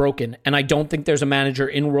club is broken. And I don't think there's a manager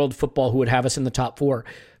in world football who would have us in the top 4.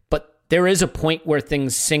 But there is a point where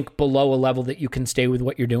things sink below a level that you can stay with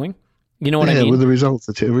what you're doing. You know what I mean? Yeah, well, the results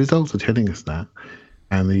are telling us that.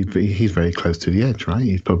 And he's very close to the edge, right?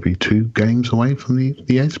 He's probably 2 games away from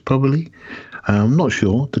the edge, probably. I'm not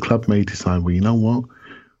sure. The club may decide, well, you know what?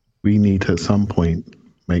 We need to, at some point,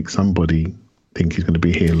 make somebody think he's going to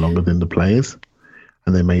be here longer than the players.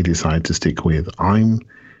 And they may decide to stick with. I'm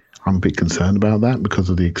a bit concerned about that because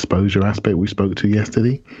of the exposure aspect we spoke to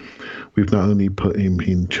yesterday. We've not only put him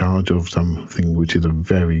in charge of something which is a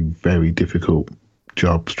very, very difficult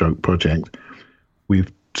job/project,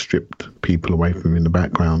 we've stripped people away from him in the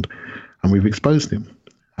background and we've exposed him.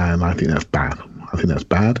 And I think that's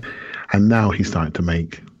bad. And now he's starting to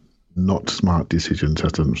make not smart decisions.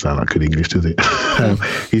 That doesn't sound like good English, does it?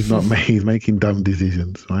 He's making dumb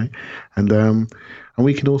decisions, right? And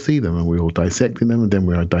we can all see them and we're all dissecting them, and then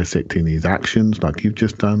we are dissecting his actions like you've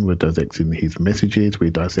just done. We're dissecting his messages. We're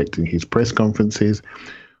dissecting his press conferences.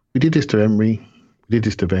 We did this to Emery. We did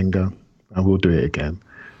this to Wenger, and we'll do it again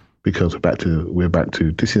because we're back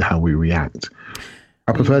to this is how we react.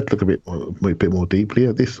 I prefer to look a bit more deeply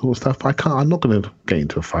at this sort of stuff. I'm not going to get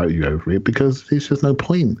into a fight with you over it because there's just no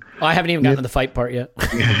point. Oh, I haven't even gotten to the fight part yet.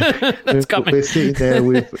 That's coming. We're sitting there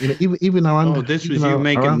with even our this was you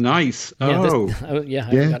make it nice.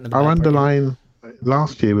 Our underlying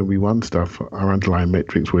last year when we won stuff, our underlying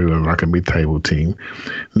metrics we were like a mid-table team.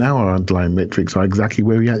 Now our underlying metrics are exactly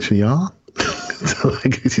where we actually are. So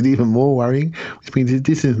this is even more worrying, which means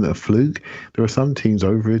this isn't a fluke. There are some teams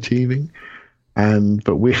overachieving.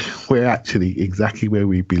 But we're actually exactly where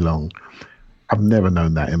we belong. I've never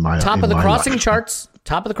known that in my life. Top of the crossing charts.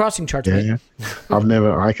 Yeah.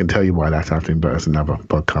 I can tell you why that's happening, but it's another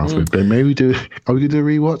podcast. But maybe we do. Are we going to do a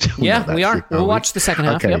rewatch? Yeah, we are. We'll watch the second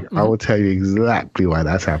half. Okay, yep. I will tell you exactly why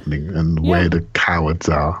that's happening and where the cowards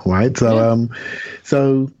are. Right. So,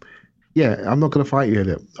 I'm not going to fight you,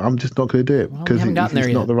 Elliot. I'm just not going to do it because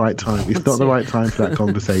it's not the right time. It's not the right time for that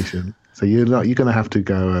conversation. So you're going to have to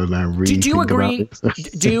go and read. Do you agree?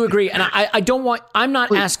 Do you agree? And I don't want. I'm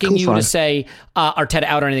not asking you to say Arteta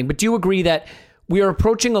out or anything, but do you agree that we are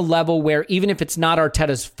approaching a level where even if it's not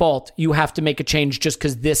Arteta's fault, you have to make a change just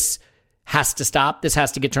because this has to stop. This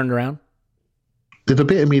has to get turned around. There's a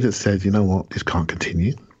bit of me that says, you know what, this can't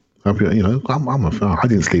continue. I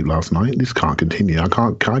didn't sleep last night. This can't continue. I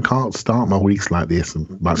can't start my weeks like this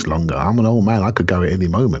much longer. I'm an old man. I could go at any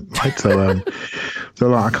moment, right? So,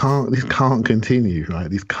 this can't continue,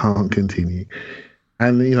 right? This can't continue.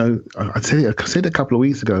 And I said it a couple of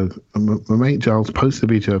weeks ago. My mate Giles posted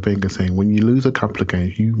a video of Wenger saying, when you lose a couple of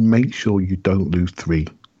games, you make sure you don't lose 3.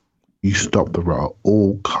 You stop the rot at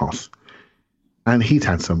all costs. And he's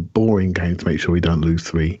had some boring games to make sure we don't lose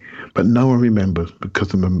 3. But no one remembers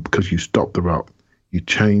because you stop the rot. You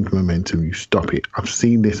change momentum. You stop it. I've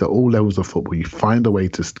seen this at all levels of football. You find a way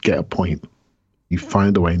to get a point. You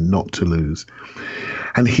find a way not to lose.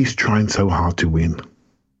 And he's trying so hard to win.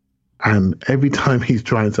 And every time he's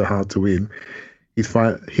trying so hard to win,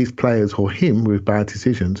 his players or him with bad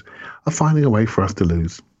decisions are finding a way for us to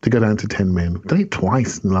lose, to go down to 10 men. We've done it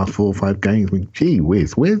twice in the last 4 or 5 games. I mean, gee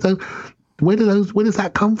whiz. Where does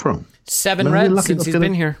that come from? 7 reds since he's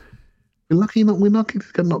been here. We're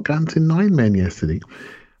not down to 9 men yesterday.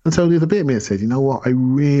 And so there's a bit of me that says, you know what, we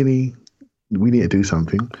need to do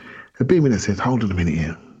something. A bit of me that says, hold on a minute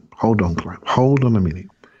here. hold on, Clive. Hold on a minute.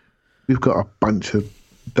 We've got a bunch of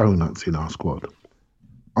donuts in our squad.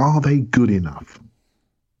 Are they good enough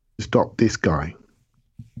to stop this guy?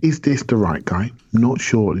 Is this the right guy? Not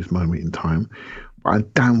sure at this moment in time, but I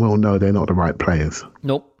damn well know they're not the right players.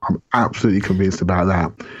 Nope. I'm absolutely convinced about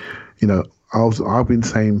that. You know, I've been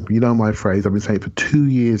saying, you know my phrase, I've been saying for 2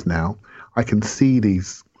 years now, I can see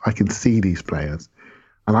these players.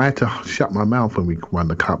 And I had to shut my mouth when we won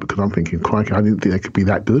the cup because I'm thinking, crikey, I didn't think they could be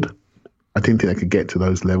that good. I didn't think they could get to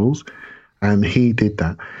those levels. And he did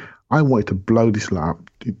that. I wanted to blow this lot up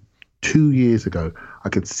 2 years ago. I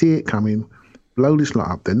could see it coming, blow this lot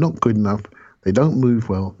up. They're not good enough. They don't move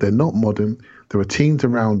well. They're not modern. There are teams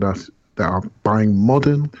around us that are buying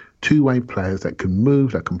modern two-way players that can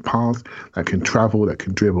move, that can pass, that can travel, that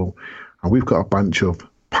can dribble. And we've got a bunch of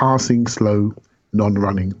passing, slow,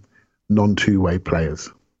 non-running, non-two-way players.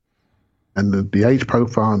 And the age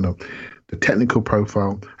profile and the technical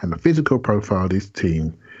profile and the physical profile of this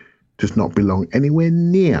team does not belong anywhere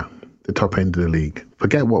near the top end of the league.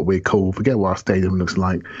 Forget what we're called. Forget what our stadium looks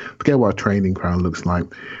like. Forget what our training ground looks like.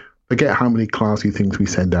 Forget how many classy things we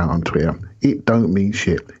send out on Twitter. It don't mean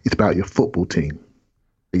shit. It's about your football team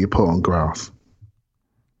that you put on grass.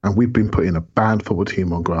 And we've been putting a bad football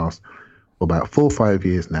team on grass for about 4 or 5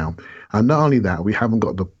 years now. And not only that, we haven't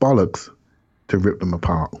got the bollocks to rip them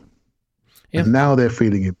apart. Yep. And now they're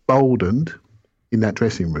feeling emboldened in that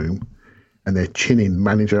dressing room and they're chinning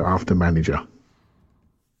manager after manager.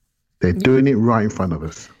 They're doing it right in front of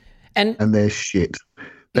us. And they're shit.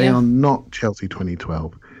 They are not Chelsea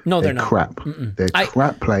 2012. No, they're not. Crap. They're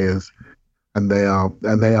crap players, and they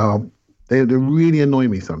really annoy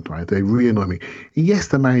me sometimes. They really annoy me. Yes,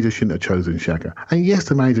 the manager shouldn't have chosen Xhaka, and yes,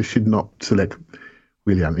 the manager should not select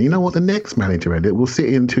Willian. You know what? The next manager, Elliot, will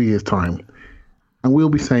sit in 2 years' time, and we'll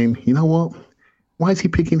be saying, you know what? Why is he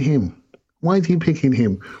picking him? Why is he picking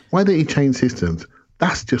him? Why did he change systems?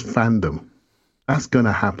 That's just fandom. That's going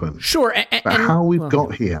to happen. Sure. But how we've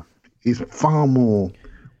got here is far more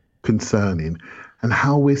concerning, and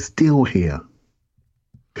how we're still here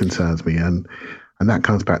concerns me. And that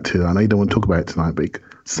comes back to, I know you don't want to talk about it tonight, but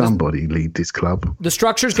somebody lead this club. The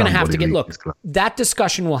structure's going to have to get, look, that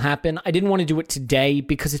discussion will happen. I didn't want to do it today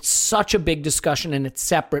because it's such a big discussion and it's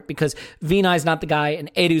separate because Vinay's not the guy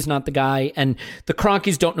and Edu's not the guy and the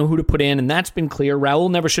Cronkies don't know who to put in, and that's been clear.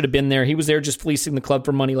 Raul never should have been there. He was there just fleecing the club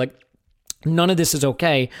for money. Like, none of this is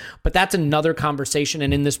okay, but that's another conversation.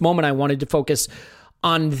 And in this moment, I wanted to focus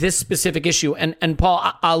on this specific issue. And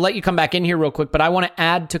Paul, I'll let you come back in here real quick, but I want to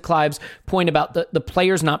add to Clive's point about the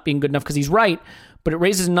players not being good enough, because he's right, but it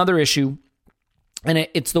raises another issue, and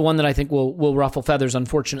it's the one that I think will ruffle feathers,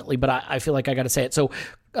 unfortunately, but I feel like I got to say it. So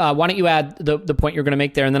why don't you add the point you're going to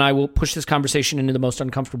make there, and then I will push this conversation into the most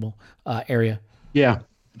uncomfortable area. Yeah,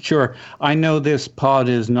 sure. I know this pod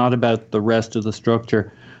is not about the rest of the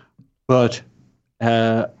structure, but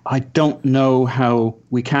I don't know how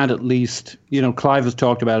we can't at least, Clive has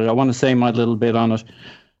talked about it. I want to say my little bit on it.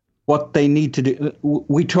 What they need to do,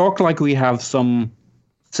 we talk like we have some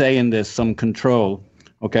say in this, some control.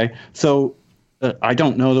 Okay. So I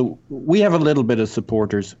don't know that we have a little bit of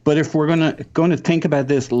supporters, but if we're going to think about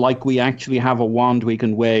this like we actually have a wand we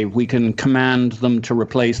can wave, we can command them to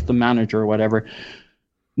replace the manager or whatever.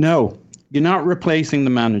 No, you're not replacing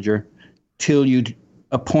the manager till you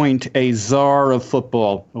appoint a czar of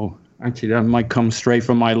football. Oh, actually, that might come straight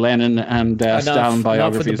from my Lenin and Stalin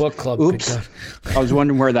biographies. For the book club. Oops. I was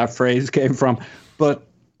wondering where that phrase came from. But,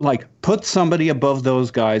 put somebody above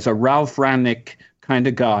those guys, a Ralph Rangnick kind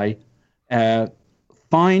of guy.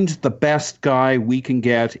 Find the best guy we can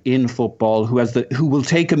get in football who will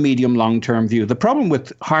take a medium long-term view. The problem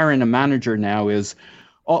with hiring a manager now is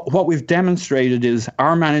what we've demonstrated is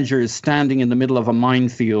our manager is standing in the middle of a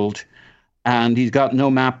minefield and he's got no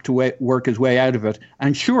map to work his way out of it.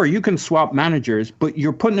 And sure, you can swap managers, but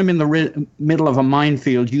you're putting him in the middle of a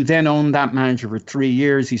minefield. You then own that manager for 3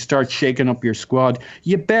 years. He starts shaking up your squad.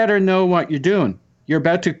 You better know what you're doing. You're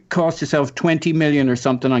about to cost yourself 20 million or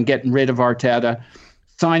something on getting rid of Arteta,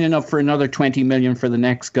 signing up for another 20 million for the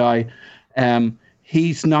next guy.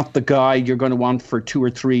 He's not the guy you're going to want for 2 or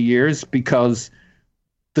 3 years, because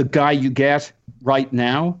the guy you get right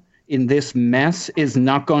now in this mess is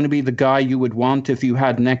not going to be the guy you would want if you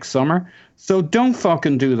had next summer. So don't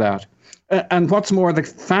fucking do that. And what's more, the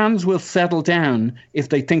fans will settle down if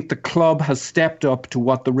they think the club has stepped up to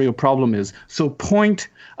what the real problem is. So appoint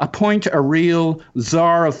a real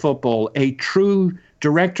czar of football, a true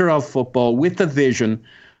director of football with a vision.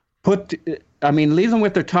 Leave them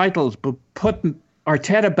with their titles, but put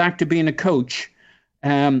Arteta back to being a coach,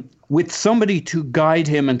 with somebody to guide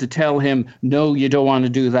him and to tell him, no, you don't want to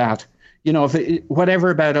do that.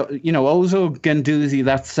 whatever about, Ozo Guendouzi,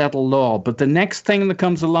 that's settled law. But the next thing that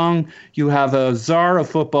comes along, you have a czar of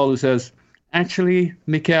football who says, actually,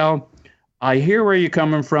 Mikel, I hear where you're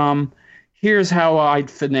coming from. Here's how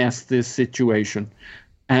I'd finesse this situation.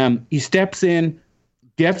 He steps in,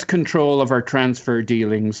 gets control of our transfer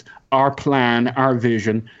dealings, our plan, our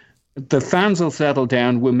vision. The fans will settle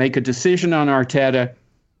down. We'll make a decision on Arteta.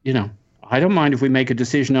 I don't mind if we make a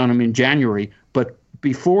decision on him in January, but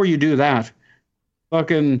before you do that,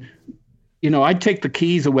 fucking, I'd take the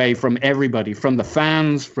keys away from everybody, from the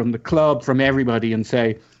fans, from the club, from everybody, and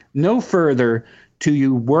say, no further till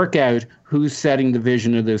you work out who's setting the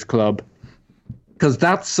vision of this club. Because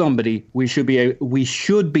that's somebody we should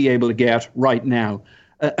be able to get right now.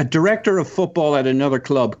 A director of football at another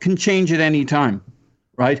club can change at any time,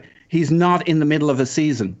 right? He's not in the middle of a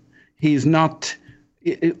season. He's not...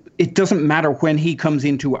 It doesn't matter when he comes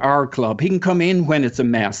into our club. He can come in when it's a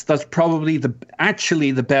mess. That's probably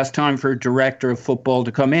the best time for a director of football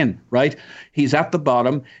to come in, right? He's at the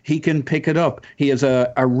bottom. He can pick it up. He has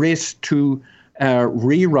a risk to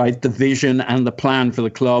rewrite the vision and the plan for the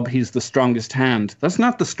club. He's the strongest hand. That's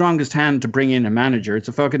not the strongest hand to bring in a manager. It's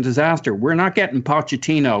a fucking disaster. We're not getting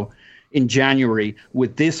Pochettino in January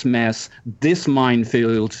with this mess, this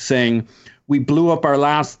minefield, saying, we blew up our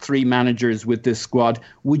last 3 managers with this squad.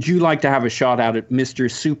 Would you like to have a shot at it,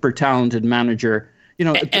 Mr. Super Talented Manager?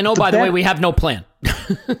 And by the way, we have no plan.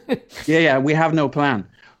 Yeah, we have no plan.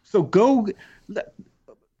 So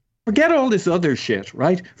forget all this other shit,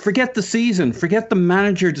 right? Forget the season. Forget the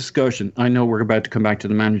manager discussion. I know we're about to come back to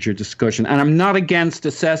the manager discussion, and I'm not against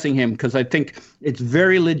assessing him because I think it's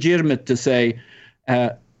very legitimate to say,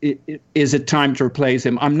 is it time to replace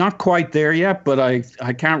him? I'm not quite there yet, but I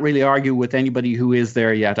can't really argue with anybody who is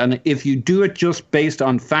there yet. And if you do it just based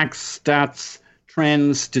on facts, stats,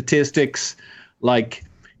 trends, statistics,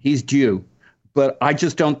 he's due. But I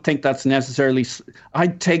just don't think that's necessarily...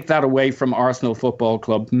 I'd take that away from Arsenal Football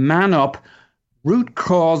Club. Man up, root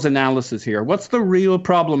cause analysis here. What's the real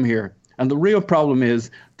problem here? And the real problem is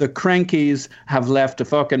the Crankies have left a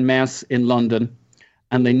fucking mess in London,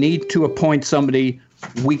 and they need to appoint somebody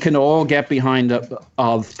we can all get behind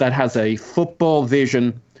of that has a football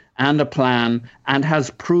vision and a plan and has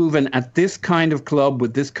proven at this kind of club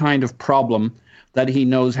with this kind of problem that he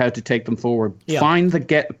knows how to take them forward. Yeah. Find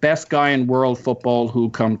the best guy in world football who'll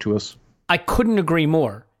come to us. I couldn't agree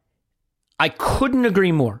more. And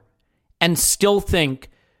still think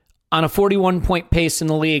on a 41-point pace in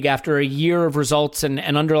the league after a year of results and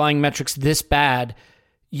underlying metrics this bad,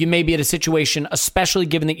 you may be at a situation, especially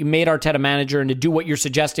given that you made Arteta manager, and to do what you're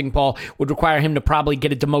suggesting, Paul, would require him to probably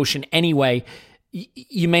get a demotion anyway.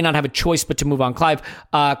 You may not have a choice but to move on. Clive,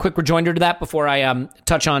 quick rejoinder to that before I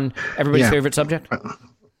touch on everybody's favorite subject.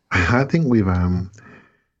 I think we've. I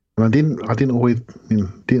wasn't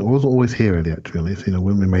always here at it, to be honest.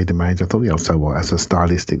 When we made the manager, I thought, so what? That's a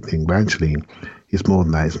stylistic thing, but actually, it's more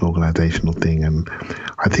than that. It's an organisational thing, and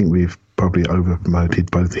I think we've probably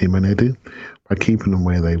over-promoted both him and Edu. By keeping them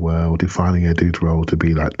where they were or defining Edu's role to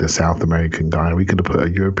be like the South American guy, we could have put a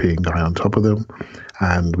European guy on top of them,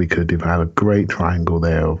 and we could have had a great triangle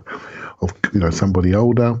there of somebody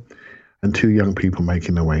older and 2 young people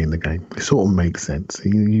making their way in the game. It sort of makes sense.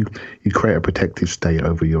 You create a protective state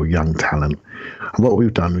over your young talent. And what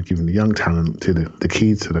we've done, we've given the young talent to the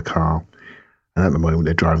keys to the car, and at the moment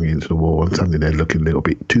they're driving into the wall, and suddenly they're looking a little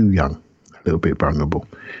bit too young, a little bit vulnerable.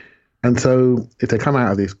 And so if they come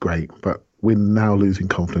out of this, great, but we're now losing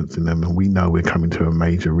confidence in them, and we know we're coming to a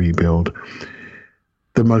major rebuild,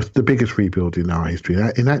 the biggest rebuild in our history.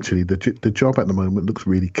 And actually, the job at the moment looks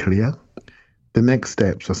really clear. The next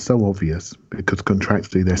steps are so obvious because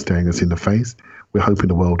contractually they're staring us in the face. We're hoping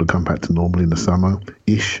the world will come back to normal in the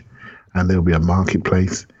summer-ish, and there'll be a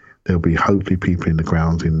marketplace. There'll be hopefully people in the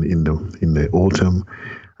grounds in the autumn,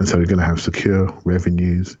 and so we're going to have secure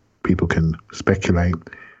revenues. People can speculate.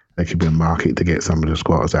 There could be a market to get some of the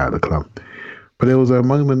squatters out of the club. But there was a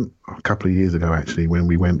moment a couple of years ago, actually, when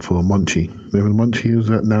we went for Monchi. Remember Monchi was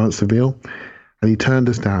now at Seville? And he turned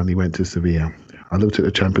us down. He went to Sevilla. I looked at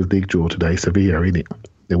the Champions League draw today. Sevilla in it.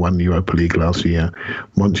 They won the Europa League last year.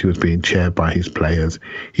 Monchi was being chaired by his players.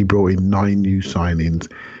 He brought in 9 new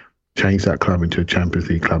signings, changed that club into a Champions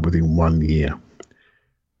League club within 1 year.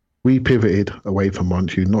 We pivoted away from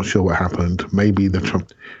Monchi. Not sure what happened. Maybe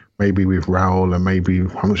with Raul, and maybe,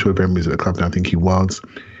 I'm not sure if Emery's at the club now. I think he was.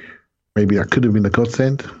 Maybe that could have been a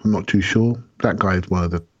godsend. I'm not too sure. That guy is one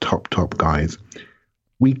of the top guys.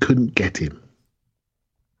 We couldn't get him.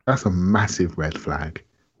 That's a massive red flag.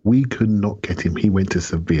 We could not get him. He went to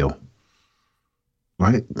Seville.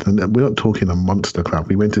 Right? And we're not talking a monster club.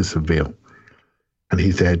 He went to Seville. and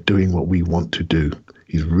he's there doing what we want to do.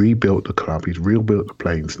 He's rebuilt the club. He's rebuilt the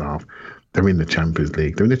playing staff. They're in the Champions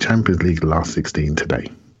League. They're in the Champions League last 16 today.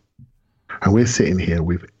 And we're sitting here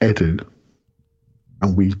with Edu,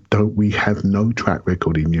 and we have no track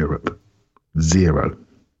record in Europe. Zero.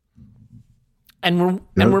 And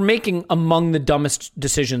we're making among the dumbest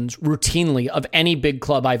decisions routinely of any big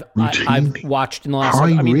club I've watched in the last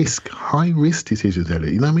high risk decisions,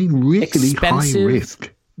 Elliot. You know what I mean? Really high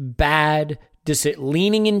risk. Bad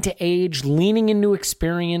leaning into age, leaning into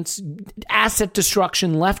experience, asset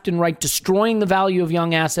destruction left and right, destroying the value of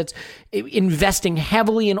young assets, investing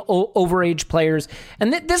heavily in overage players.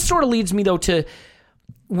 And this sort of leads me though to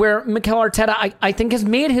where Mikel Arteta, I think, has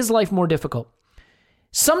made his life more difficult.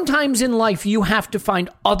 Sometimes in life, you have to find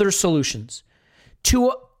other solutions.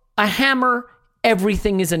 To a hammer,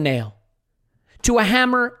 everything is a nail. To a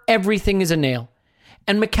hammer, everything is a nail.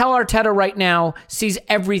 And Mikel Arteta right now sees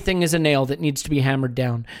everything as a nail that needs to be hammered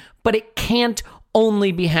down. But it can't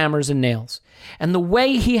only be hammers and nails. And the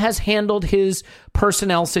way he has handled his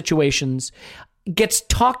personnel situations gets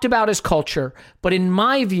talked about as culture, but in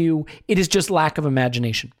my view, it is just lack of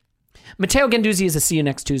imagination. Matteo Guendouzi is a see you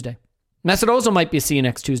next Tuesday. Mesut Ozil might be a see you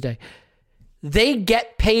next Tuesday. They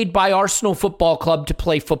get paid by Arsenal Football Club to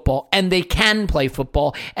play football, and they can play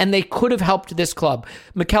football, and they could have helped this club.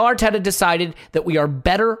 Mikel Arteta decided that we are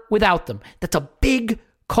better without them. That's a big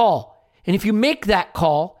call. And if you make that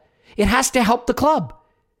call, it has to help the club.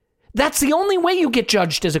 That's the only way you get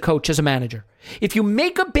judged as a coach, as a manager. If you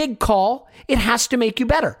make a big call, it has to make you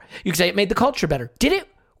better. You can say it made the culture better. Did it?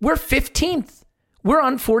 We're 15th. We're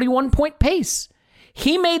on 41-point pace.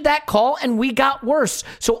 He made that call and we got worse.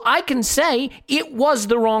 So I can say it was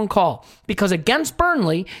the wrong call. Because against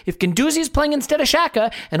Burnley, if Guendouzi's playing instead of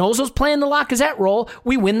Xhaka and Ozil's playing the Lacazette role,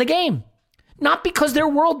 we win the game. Not because they're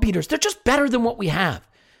world beaters. They're just better than what we have.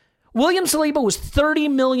 William Saliba was £30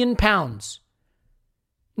 million.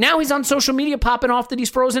 Now he's on social media popping off that he's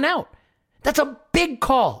frozen out. That's a big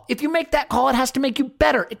call. If you make that call, it has to make you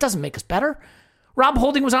better. It doesn't make us better. Rob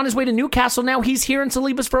Holding was on his way to Newcastle. Now he's here and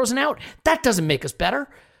Saliba's frozen out. That doesn't make us better.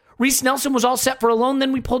 Reece Nelson was all set for a loan,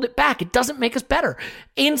 then we pulled it back. It doesn't make us better.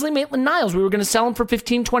 Ainsley Maitland-Niles, we were going to sell him for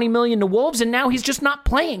 $15-20 million to Wolves, and now he's just not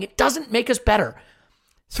playing. It doesn't make us better.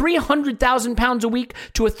 £300,000 a week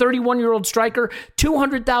to a 31-year-old striker,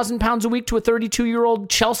 £200,000 a week to a 32-year-old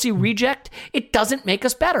Chelsea reject. It doesn't make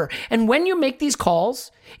us better. And when you make these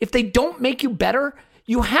calls, if they don't make you better,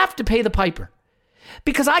 you have to pay the piper.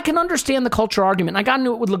 Because I can understand the culture argument. I got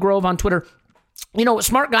into it with LeGrove on Twitter. You know, a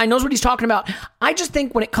smart guy, knows what he's talking about. I just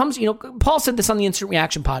think when it comes, Paul said this on the Instant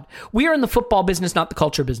Reaction Pod. We are in the football business, not the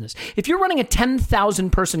culture business. If you're running a 10,000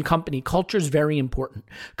 person company, culture is very important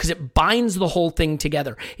because it binds the whole thing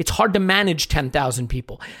together. It's hard to manage 10,000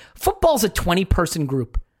 people. Football's a 20 person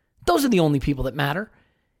group. Those are the only people that matter.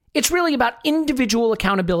 It's really about individual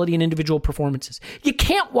accountability and individual performances. You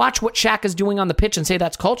can't watch what Shaq is doing on the pitch and say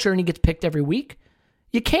that's culture and he gets picked every week.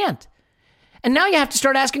 You can't. And now you have to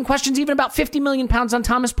start asking questions even about £50 million on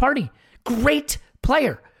Thomas Partey. Great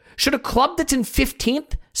player. Should a club that's in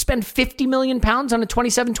 15th spend £50 million on a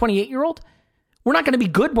 27, 28-year-old? We're not going to be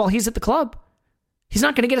good while he's at the club. He's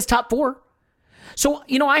not going to get us top four. So,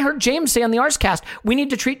 I heard James say on the Arscast, we need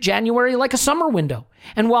to treat January like a summer window.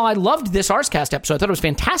 And while I loved this Arscast episode, I thought it was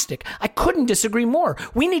fantastic, I couldn't disagree more.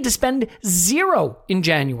 We need to spend zero in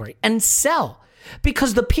January and sell.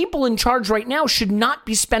 Because the people in charge right now should not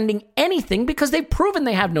be spending anything because they've proven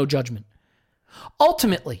they have no judgment.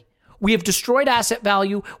 Ultimately, we have destroyed asset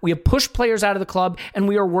value, we have pushed players out of the club, and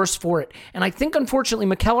we are worse for it. And I think, unfortunately,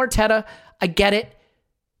 Mikel Arteta, I get it.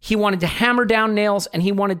 He wanted to hammer down nails and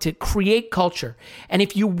he wanted to create culture. And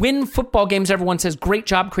if you win football games, everyone says, great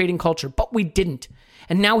job creating culture. But we didn't.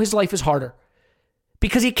 And now his life is harder.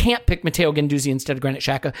 Because he can't pick Matteo Guendouzi instead of Granit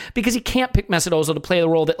Xhaka. Because he can't pick Mesut Ozil to play the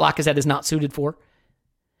role that Lacazette is not suited for.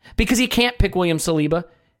 Because he can't pick William Saliba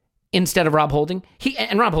instead of Rob Holding.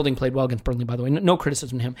 And Rob Holding played well against Burnley, by the way. No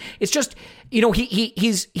criticism to him. It's just, he took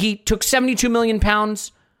 £72 million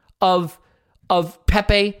of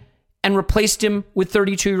Pepe and replaced him with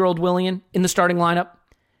 32-year-old Willian in the starting lineup.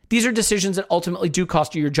 These are decisions that ultimately do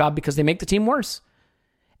cost you your job because they make the team worse.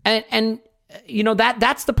 And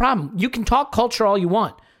that's the problem. You can talk culture all you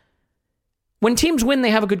want. When teams win, they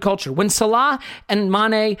have a good culture. When Salah and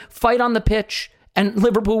Mane fight on the pitch and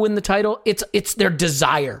Liverpool win the title, it's their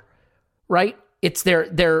desire, right? It's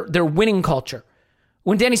their winning culture.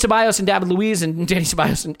 When Danny Ceballos and David Luiz and Danny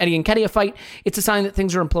Ceballos and Eddie Nketiah fight, it's a sign that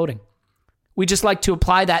things are imploding. We just like to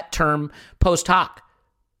apply that term post hoc,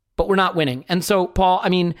 but we're not winning. And so, Paul,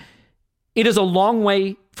 it is a long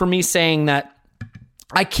way for me saying that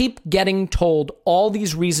I keep getting told all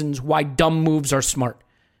these reasons why dumb moves are smart.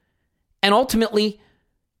 And ultimately,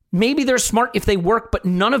 maybe they're smart if they work, but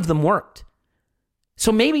none of them worked.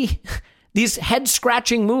 So maybe these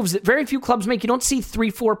head-scratching moves that very few clubs make, you don't see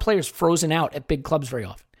 3-4 players frozen out at big clubs very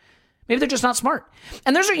often. Maybe they're just not smart.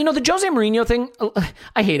 And there's, the Jose Mourinho thing,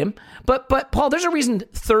 I hate him. But Paul, there's a reason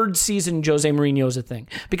third season Jose Mourinho is a thing.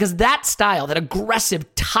 Because that style, that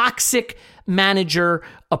aggressive, toxic manager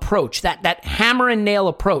approach, that hammer and nail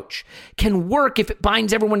approach can work if it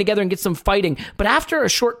binds everyone together and gets them fighting. But after a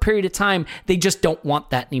short period of time, they just don't want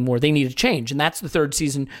that anymore. They need a change. And that's the third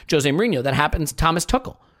season Jose Mourinho. That happens to Thomas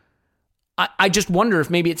Tuchel. I just wonder if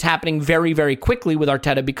maybe it's happening very, very quickly with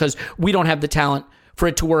Arteta because we don't have the talent for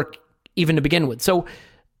it to work even to begin with. So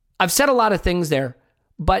I've said a lot of things there,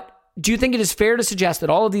 but do you think it is fair to suggest that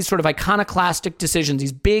all of these sort of iconoclastic decisions,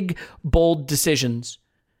 these big, bold decisions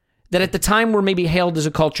that at the time were maybe hailed as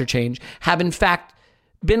a culture change, have in fact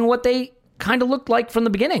been what they kind of looked like from the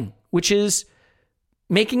beginning, which is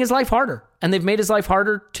making his life harder. And they've made his life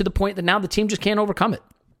harder to the point that now the team just can't overcome it.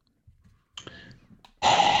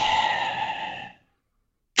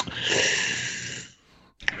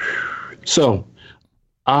 So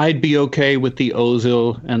I'd be okay with the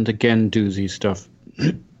Ozil and the Guendouzi stuff.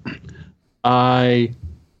 I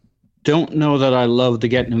don't know that I love the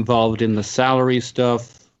getting involved in the salary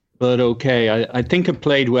stuff, but okay. I think it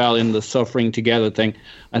played well in the suffering together thing.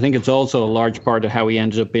 I think it's also a large part of how he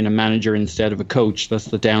ended up being a manager instead of a coach. That's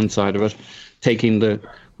the downside of it. Taking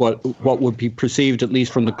what would be perceived, at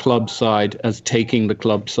least from the club side, as taking the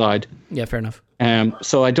club side. Yeah, fair enough.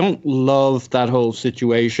 So I don't love that whole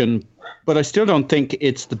situation, but I still don't think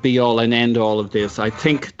it's the be-all and end-all of this. I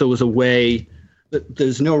think there was a way that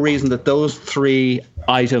there's no reason that those three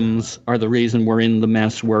items are the reason we're in the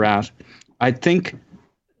mess we're at. I think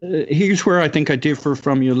here's where I think I differ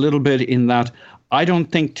from you a little bit in that I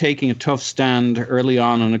don't think taking a tough stand early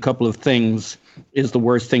on a couple of things is the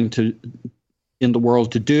worst thing in the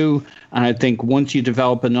world to do. And I think once you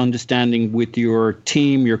develop an understanding with your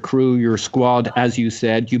team, your crew, your squad, as you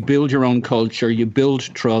said, you build your own culture, you build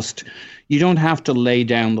trust. You don't have to lay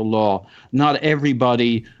down the law. Not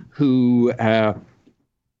everybody who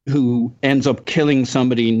ends up killing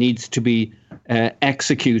somebody needs to be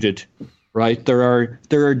executed, right? There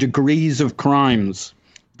are degrees of crimes.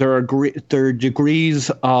 There are degrees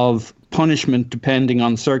of punishment depending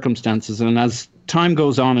on circumstances. And as time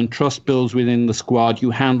goes on and trust builds within the squad,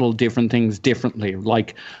 you handle different things differently.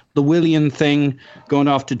 Like the Willian thing, going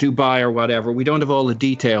off to Dubai or whatever. We don't have all the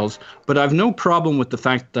details, but I've no problem with the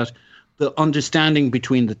fact that the understanding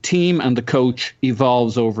between the team and the coach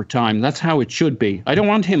evolves over time. That's how it should be. I don't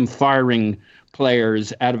want him firing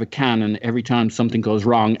players out of a cannon every time something goes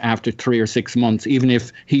wrong after 3 or 6 months, even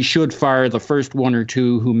if he should fire the first one or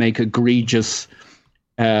two who make egregious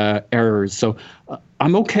errors. So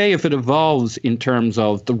I'm okay if it evolves in terms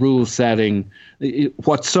of the rule setting.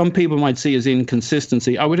 What some people might see as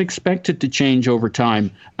inconsistency, I would expect it to change over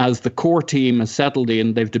time as the core team has settled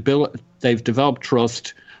in. They've developed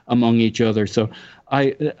trust among each other. So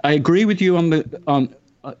I agree with you on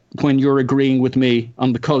when you're agreeing with me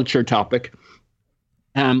on the culture topic.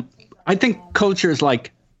 I think culture is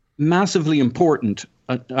like massively important.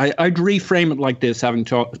 I'd reframe it like this, having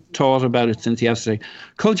thought about it since yesterday.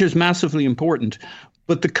 Culture is massively important,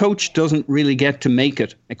 but the coach doesn't really get to make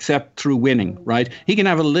it except through winning, right? He can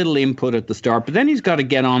have a little input at the start, but then he's got to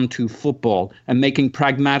get on to football and making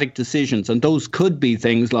pragmatic decisions. And those could be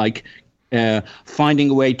things like finding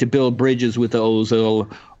a way to build bridges with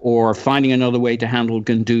Ozil or finding another way to handle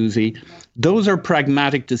Guendouzi. Those are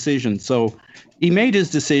pragmatic decisions. So he made his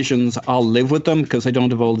decisions. I'll live with them because I don't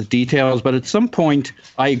have all the details. But at some point,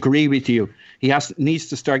 I agree with you. He needs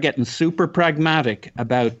to start getting super pragmatic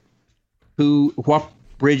about what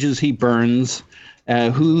bridges he burns,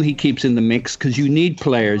 who he keeps in the mix, because you need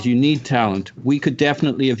players, you need talent. We could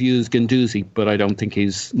definitely have used Guendouzi, but I don't think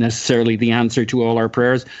he's necessarily the answer to all our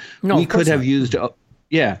prayers. No, we could have used,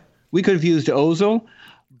 we could have used Ozil,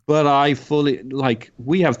 but I fully,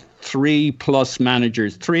 we have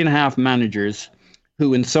 3.5 managers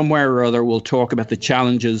who in some way or other will talk about the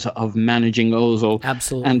challenges of managing Ozil.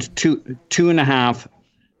 Absolutely. And 2.5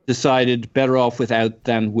 decided better off without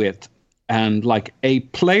than with. And like a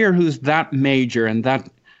player who's that major and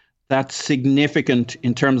that significant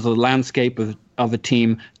in terms of the landscape of a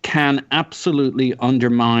team can absolutely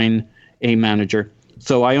undermine a manager.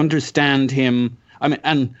 So I understand him. I mean,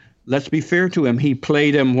 and let's be fair to him. He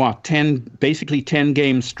played him, 10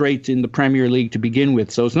 games straight in the Premier League to begin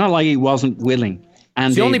with. So it's not like he wasn't willing.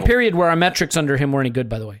 And it's the only period where our metrics under him were any good,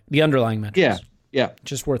 by the way. The underlying metrics. Yeah.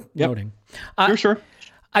 Just worth noting. Sure.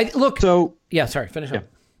 So yeah, sorry, finish up.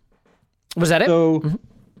 Was that it? So,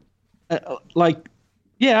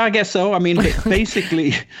 I guess so. I mean,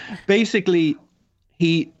 basically,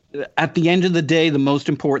 he, at the end of the day, the most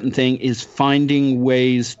important thing is finding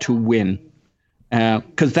ways to win.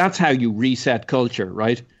 Because that's how you reset culture,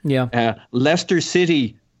 right? Yeah. Leicester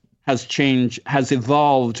City has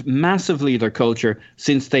evolved massively their culture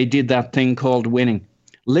since they did that thing called winning.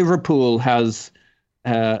 Liverpool has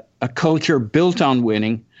a culture built on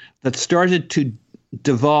winning that started to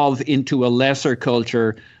devolve into a lesser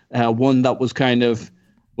culture, one that was kind of,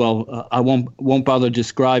 I won't bother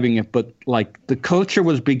describing it, but like the culture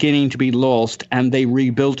was beginning to be lost and they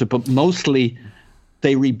rebuilt it, but mostly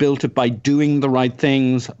they rebuilt it by doing the right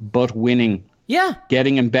things, but winning. Yeah.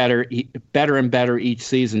 Getting them better and better each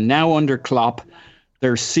season. Now under Klopp,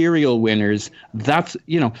 they're serial winners. That's,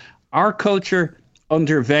 our culture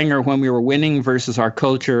under Wenger when we were winning versus our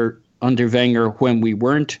culture under Wenger when we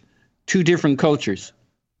weren't. Two different cultures.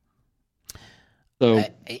 So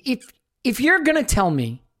if you're going to tell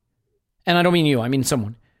me, and I don't mean you, I mean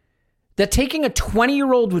someone, that taking a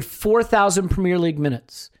 20-year-old with 4,000 Premier League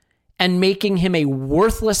minutes and making him a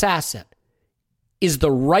worthless asset is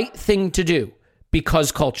the right thing to do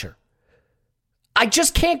because culture. I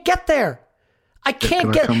just can't get there. I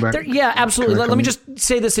can't get there. Yeah, absolutely. Let me just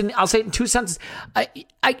say this, and I'll say it in 2 sentences.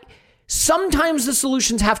 Sometimes the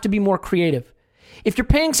solutions have to be more creative. If you're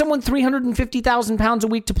paying someone £350,000 a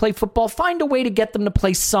week to play football, find a way to get them to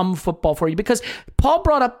play some football for you. Because Paul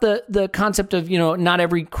brought up the concept of, not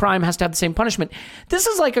every crime has to have the same punishment. This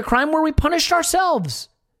is like a crime where we punished ourselves.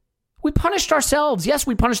 We punished ourselves. Yes,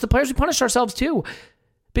 we punished the players. We punished ourselves too.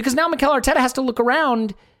 Because now Mikel Arteta has to look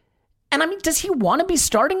around. And I mean, does he want to be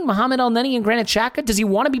starting Mohamed El-Neni and Granit Xhaka? Does he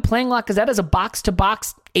want to be playing Lacazette as a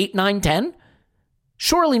box-to-box 8, 9, 10?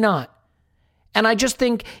 Surely not. And I just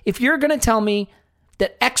think if you're going to tell me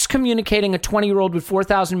that excommunicating a 20-year-old with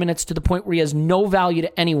 4,000 minutes to the point where he has no value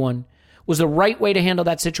to anyone was the right way to handle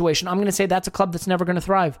that situation, I'm going to say that's a club that's never going to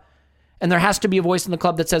thrive. And there has to be a voice in the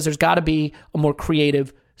club that says there's got to be a more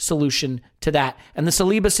creative solution to that. And the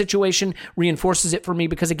Saliba situation reinforces it for me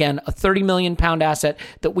because, again, a £30 million asset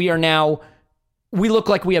that we look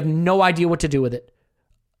like we have no idea what to do with it.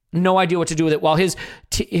 No idea what to do with it. While his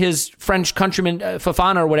French countryman,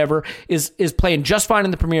 Fofana or whatever, is playing just fine in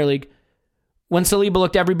the Premier League, when Saliba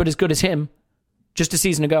looked every bit as good as him just a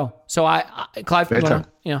season ago. So Clive, better.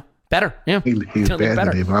 Better. Yeah. He's better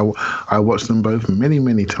than him. I watched them both many,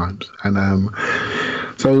 many times. And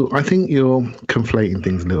so I think you're conflating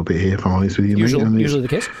things a little bit here, if I'm honest with you. Usually the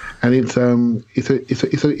case. And it's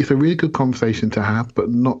a really good conversation to have, but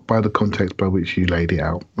not by the context by which you laid it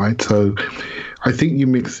out, right? So I think you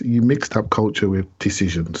mixed up culture with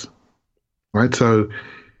decisions, right? So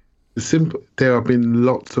there have been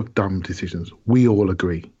lots of dumb decisions. We all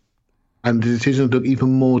agree. And the decisions look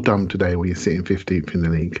even more dumb today when you're sitting 15th in the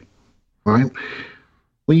league, right?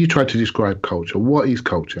 When you try to describe culture, what is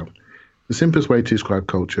culture? The simplest way to describe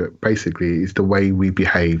culture basically is the way we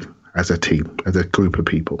behave as a team, as a group of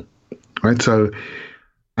people, right? So,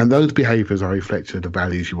 and those behaviors are a reflection of the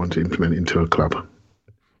values you want to implement into a club.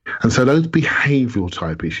 And so those behavioral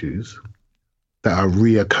type issues that are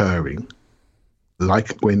reoccurring,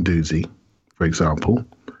 like Guendouzi, for example,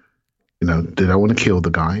 they don't want to kill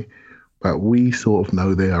the guy, but we sort of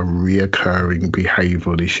know there are reoccurring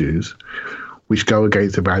behavioral issues which go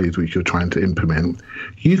against the values which you're trying to implement.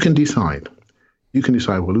 You can decide,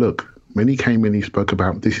 well, look, when he came in, he spoke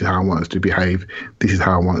about this is how I want us to behave, this is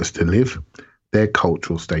how I want us to live. They're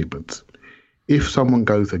cultural statements. If someone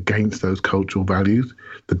goes against those cultural values,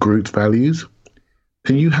 the group's values,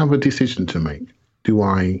 then you have a decision to make. Do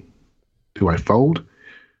I fold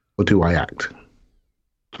or do I act?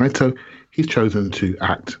 Right? So he's chosen to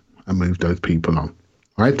act and move those people on.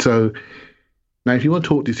 Right? So now if you want to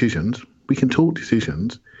talk decisions, we can talk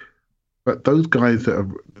decisions, but those guys that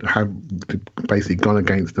have basically gone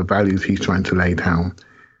against the values he's trying to lay down,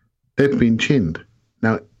 they've been chinned.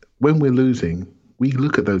 Now, when we're losing, we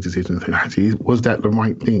look at those decisions and think, actually, was that the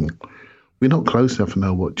right thing? We're not close enough to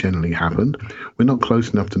know what generally happened. We're not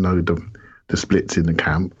close enough to know the splits in the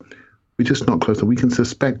camp. We're just not close enough. We can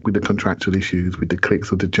suspect with the contractual issues, with the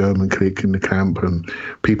cliques of the German clique in the camp and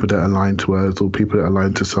people that are aligned to us or people that are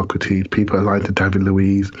aligned to Socrates, people aligned to David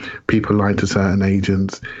Luiz, people aligned to certain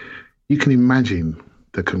agents. You can imagine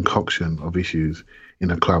the concoction of issues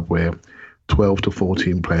in a club where 12 to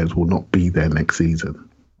 14 players will not be there next season.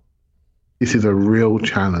 This is a real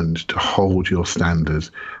challenge to hold your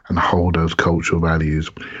standards and hold those cultural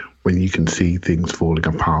values when you can see things falling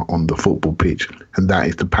apart on the football pitch. And that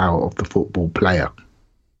is the power of the football player.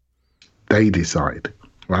 They decide,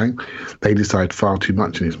 right? They decide far too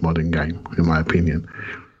much in this modern game, in my opinion.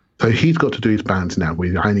 So he's got to do his balance now.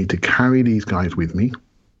 I need to carry these guys with me,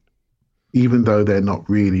 even though they're not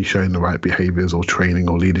really showing the right behaviors or training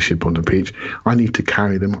or leadership on the pitch. I need to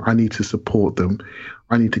carry them. I need to support them.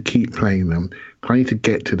 I need to keep playing them. I need to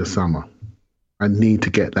get to the summer. I need to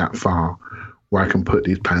get that far where I can put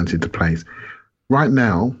these plans into place. Right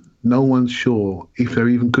now, no one's sure if they're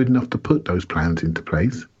even good enough to put those plans into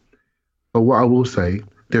place. But what I will say,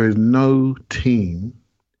 there is no team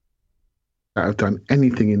that have done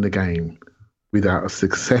anything in the game without a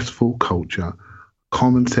successful culture,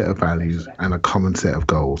 common set of values, and a common set of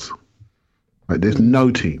goals. Right? There's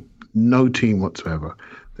no team whatsoever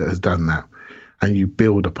that has done that. And you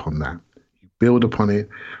build upon that. You build upon it.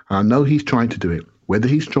 I know he's trying to do it. Whether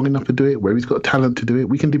he's strong enough to do it, whether he's got talent to do it,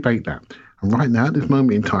 we can debate that. And right now, at this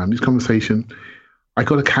moment in time, this conversation, I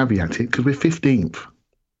got to caveat it because we're 15th.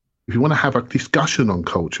 If you want to have a discussion on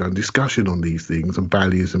culture and discussion on these things and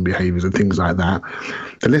values and behaviors and things like that,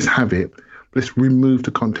 then let's have it. Let's remove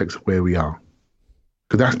the context of where we are.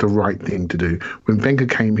 Because that's the right thing to do. When Wenger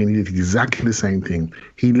came in, he did exactly the same thing.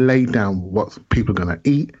 He laid down what people are going to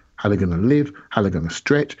eat, how they're going to live, how they're going to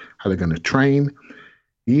stretch, how they're going to train.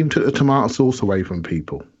 He even took the tomato sauce away from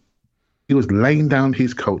people. He was laying down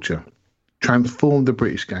his culture, transformed the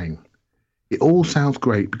British game. It all sounds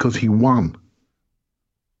great because he won.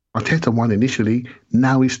 Arteta won initially,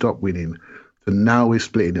 now he stopped winning. So now we're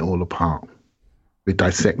splitting it all apart. We're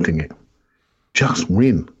dissecting it. Just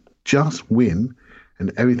win,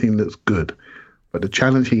 and everything looks good. But the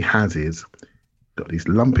challenge he has is, got these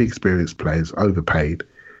lumpy experienced players, overpaid,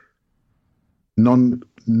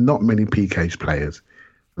 not many PK's players,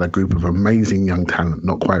 and a group of amazing young talent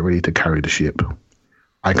not quite ready to carry the ship.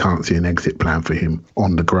 I can't see an exit plan for him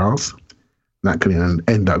on the grass. That can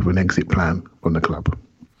end up with an exit plan from the club.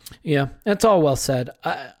 Yeah, that's all well said.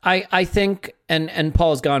 I think, and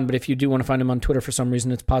Paul's gone, but if you do want to find him on Twitter for some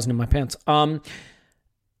reason, it's pausing in my pants.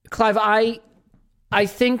 Clive, I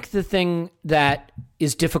think the thing that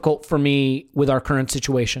is difficult for me with our current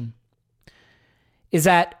situation is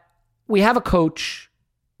that we have a coach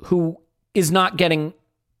who is not getting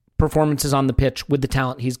performances on the pitch with the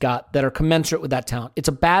talent he's got that are commensurate with that talent. It's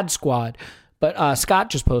a bad squad, but Scott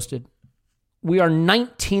just posted, we are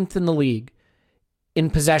 19th in the league in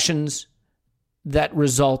possessions that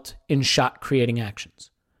result in shot creating actions.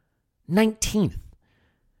 19th.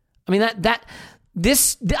 I mean,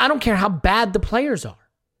 I don't care how bad the players are.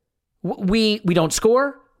 We don't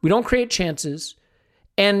score, we don't create chances,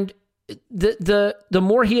 and the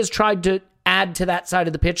more he has tried to add to that side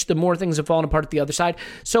of the pitch, the more things have fallen apart at the other side.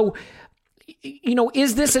 So,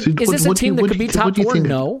 is this a team that could be top four?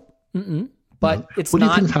 No. But it's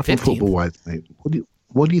not 15th. What do you think's happening football-wise, mate?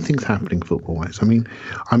 What do you think's happening football-wise? I mean,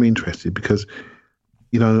 I'm interested because,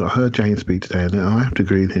 I heard James speak today, and I have to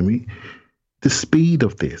agree with him. The speed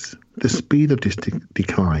of this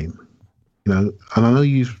decline, and I know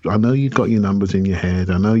you've got your numbers in your head.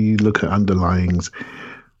 I know you look at underlyings.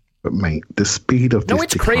 But mate, the speed of this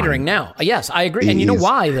it's cratering now. Yes, I agree. And you know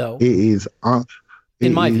why, though? It is,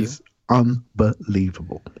 in my view,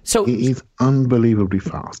 unbelievable. So it is unbelievably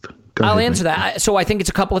fast. I'll answer that. So I think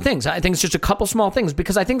it's a couple of things. I think it's just a couple small things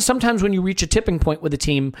because I think sometimes when you reach a tipping point with a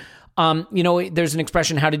team, there's an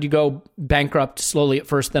expression, how did you go bankrupt slowly at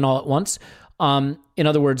first, then all at once? In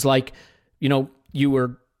other words, you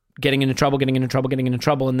were getting into trouble,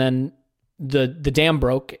 and then the dam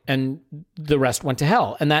broke and the rest went to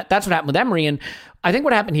hell. And that's what happened with Emery. And I think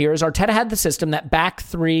what happened here is Arteta had the system, that back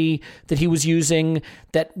three that he was using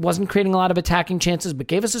that wasn't creating a lot of attacking chances, but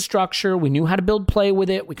gave us a structure. We knew how to build play with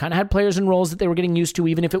it. We kind of had players in roles that they were getting used to,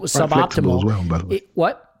 even if it was suboptimal. As well, by the way.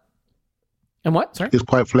 What? And what? Sorry? It's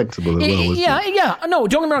quite flexible as well. Yeah. No,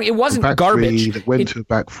 don't get me wrong. It wasn't back garbage. That went to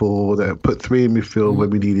back four, that put three in midfield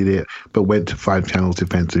when we needed it, but went to 5 channels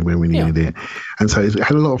defensive when we needed it. And so it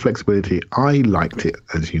had a lot of flexibility. I liked it,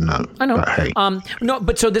 as you know. I know. But hey.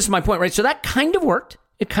 But so this is my point, right? So that kind of worked.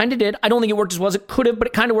 It kind of did. I don't think it worked as well as it could have, but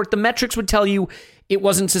it kind of worked. The metrics would tell you it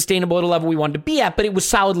wasn't sustainable at a level we wanted to be at, but it was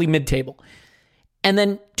solidly mid-table. And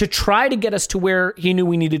then to try to get us to where he knew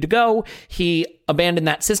we needed to go, he abandoned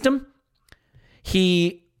that system.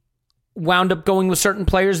 He wound up going with certain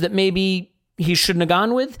players that maybe he shouldn't have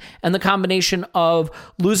gone with. And the combination of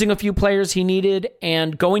losing a few players he needed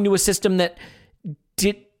and going to a system that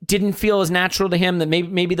didn't feel as natural to him, that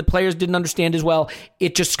maybe the players didn't understand as well,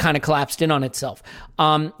 it just kind of collapsed in on itself.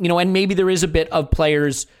 And maybe there is a bit of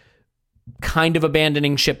players kind of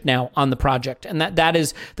abandoning ship now on the project. And that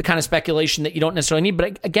is the kind of speculation that you don't necessarily need.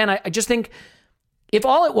 But again, I just think if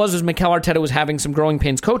all it was Mikel Arteta was having some growing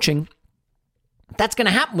pains coaching, that's going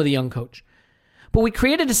to happen with a young coach. But we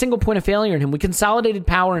created a single point of failure in him. We consolidated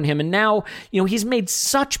power in him. And now, he's made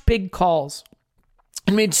such big calls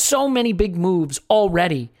and made so many big moves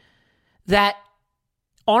already that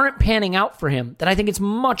aren't panning out for him, that I think it's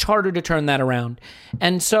much harder to turn that around.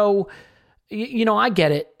 And so, I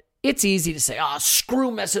get it. It's easy to say,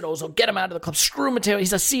 screw Mesut Ozil, get him out of the club. Screw Matteo, he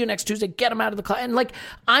says, see you next Tuesday, get him out of the club. And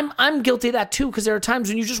I'm guilty of that too, because there are times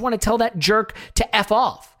when you just want to tell that jerk to F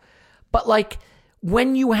off. But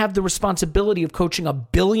when you have the responsibility of coaching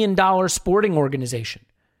 $1 billion sporting organization,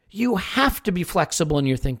 you have to be flexible in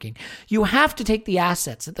your thinking. You have to take the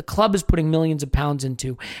assets that the club is putting millions of pounds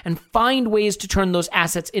into and find ways to turn those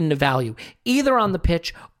assets into value, either on the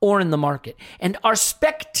pitch or in the market. And our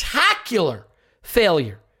spectacular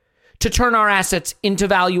failure to turn our assets into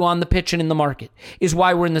value on the pitch and in the market is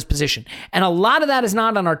why we're in this position. And a lot of that is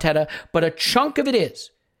not on Arteta, but a chunk of it is.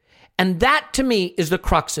 And that, to me, is the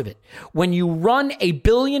crux of it. When you run $1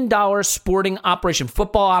 billion sporting operation,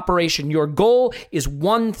 football operation, your goal is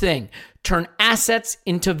one thing: turn assets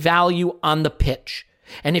into value on the pitch.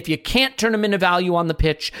 And if you can't turn them into value on the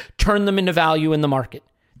pitch, turn them into value in the market.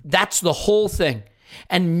 That's the whole thing.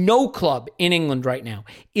 And no club in England right now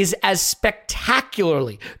is as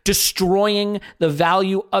spectacularly destroying the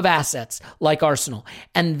value of assets like Arsenal.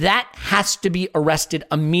 And that has to be arrested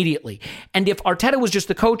immediately. And if Arteta was just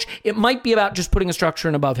the coach, it might be about just putting a structure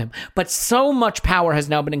in above him. But so much power has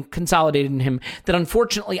now been consolidated in him that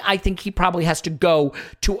unfortunately I think he probably has to go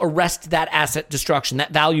to arrest that asset destruction,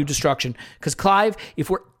 that value destruction. Because Clive, if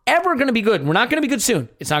we're ever going to be good, we're not going to be good soon.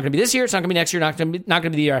 It's not going to be this year. It's not going to be next year. Not going to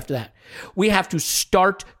be the year after that. We have to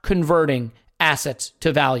start converting assets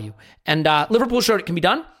to value. And Liverpool showed it can be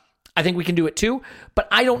done. I think we can do it too. But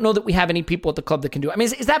I don't know that we have any people at the club that can do it. I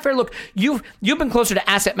mean, is that fair? Look, you've been closer to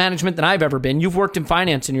asset management than I've ever been. You've worked in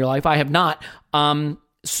finance in your life. I have not.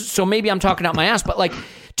 So maybe I'm talking out my ass. But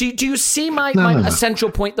do you see my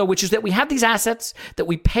essential point, though, which is that we have these assets that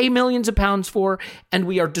we pay millions of pounds for, and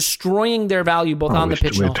we are destroying their value both on the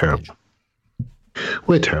pitch and off the pitch.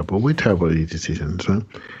 We're terrible. We're terrible at these decisions. Right?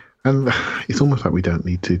 And it's almost like we don't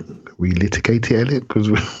need to relitigate it, Elliot,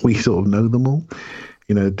 because we sort of know them all.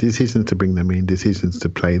 Decisions to bring them in, decisions to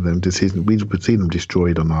play them, we've seen them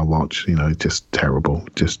destroyed on our watch. Just terrible.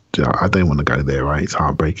 I don't want to go there, right? It's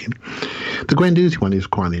heartbreaking. The Guendouzi one is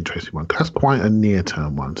quite an interesting one. That's quite a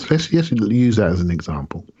near-term one. So let's use that as an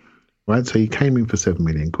example, right? So he came in for £7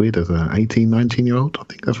 million as an 18, 19-year-old. I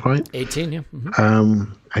think that's right. 18, yeah.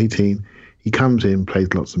 Mm-hmm. 18. He comes in,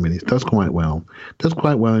 plays lots of minutes, does quite well. Does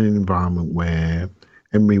quite well in an environment where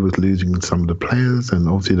Emery was losing some of the players, and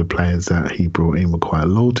obviously the players that he brought in were quite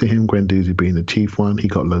loyal to him. Guendouzi being the chief one, he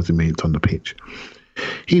got loads of minutes on the pitch.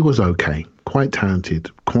 He was okay, quite talented,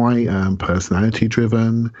 quite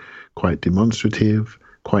personality-driven, quite demonstrative,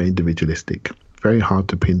 quite individualistic. Very hard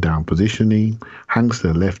to pin down positioning, hangs to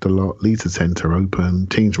the left a lot, leaves the centre open,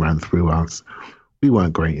 teams ran through us. We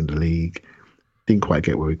weren't great in the league, didn't quite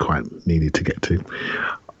get where we quite needed to get to.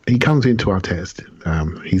 He comes into our test.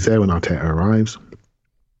 He's there when Arteta arrives.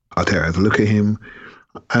 Arteta has a look at him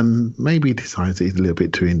and maybe decides that he's a little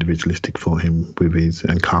bit too individualistic for him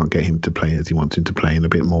and can't get him to play as he wants him to play in a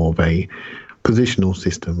bit more of a positional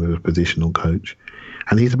system with a positional coach.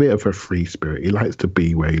 And he's a bit of a free spirit. He likes to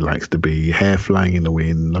be where he likes to be, hair flying in the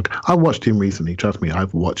wind. Look, I watched him recently. Trust me,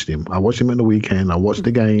 I've watched him. I watched him on the weekend. I watched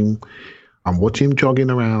the game. I'm watching him jogging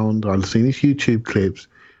around. I've seen his YouTube clips.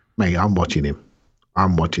 Mate, I'm watching him.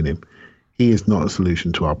 He is not a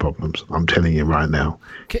solution to our problems. I'm telling you right now.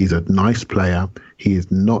 He's a nice player. He is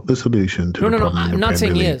not the solution to the problem. I'm not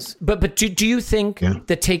saying he is. But do you think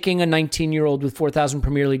that taking a 19-year-old with 4,000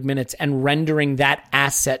 Premier League minutes and rendering that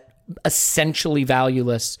asset essentially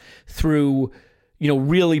valueless through,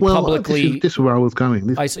 really publicly... This is where I was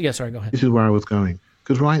going. Sorry, go ahead. This is where I was going.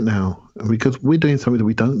 Because right now, because we're doing something that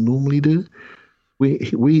we don't normally do,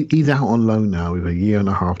 he's out on loan now with a year and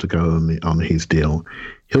a half to go on his deal.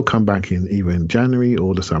 He'll come back in either in January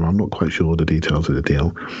or the summer. I'm not quite sure the details of the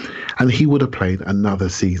deal. And he would have played another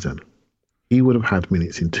season. He would have had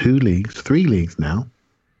minutes in 2 leagues, 3 leagues now.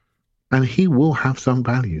 And he will have some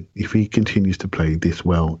value if he continues to play this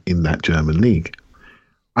well in that German league.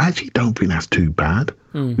 I actually don't think that's too bad.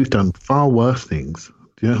 We've done far worse things,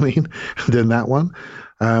 do you know what I mean, than that one.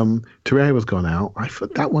 Torreira's gone out.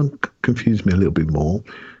 That one confused me a little bit more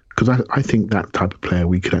because I think that type of player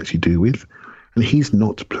we could actually do with. And he's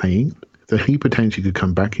not playing. So he potentially could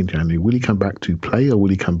come back in January. Will he come back to play or will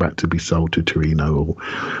he come back to be sold to Torino or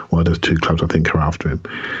one of those 2 clubs I think are after him?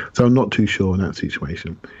 So I'm not too sure in that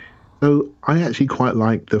situation. So I actually quite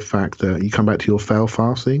like the fact that you come back to your fail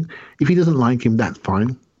fast thing. If he doesn't like him, that's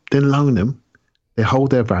fine. Then loan him. They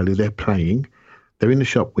hold their value. They're playing. They're in the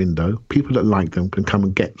shop window. People that like them can come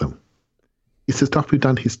and get them. It's the stuff we've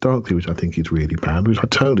done historically, which I think is really bad, which I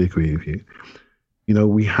totally agree with you. You know,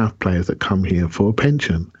 we have players that come here for a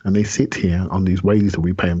pension and they sit here on these wages that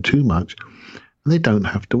we pay them too much and they don't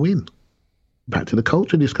have to win. Back to the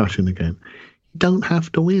culture discussion again. You don't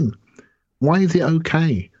have to win. Why is it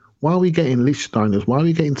okay? Why are we getting Lichtsteiners? Why are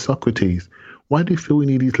we getting Socrates? Why do we feel we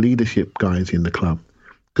need these leadership guys in the club?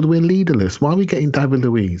 Because we're leaderless. Why are we getting David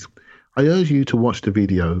Luiz? I urge you to watch the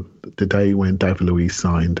video the day when David Luiz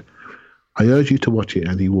signed. I urge you to watch it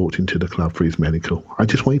and he walked into the club for his medical. I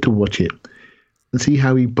just want you to watch it and see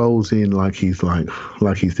how he bowls in like he's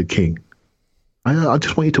the king. I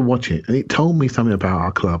just want you to watch it. And it told me something about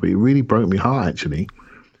our club. It really broke my heart, actually.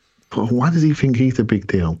 But why does he think he's the big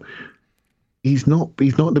deal? He's not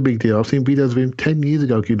the big deal. I've seen videos of him 10 years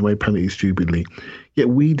ago giving away penalties stupidly. Yet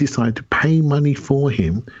we decide to pay money for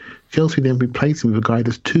him. Chelsea then replaced him with a guy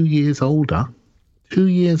that's 2 years older. 2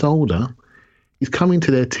 years older. He's coming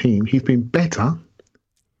to their team. He's been better.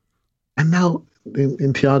 And now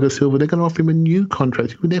in Thiago Silva, they're going to offer him a new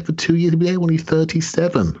contract. He'll be there for 2 years. He'll be there when he's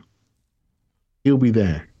 37. He'll be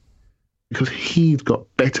there. Because he's got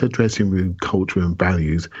better dressing room culture and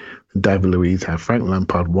values than David Luiz had. Frank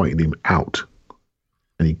Lampard wanted him out.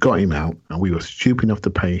 And he got him out. And we were stupid enough to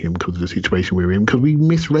pay him because of the situation we were in. Because we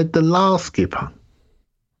misread the last skipper.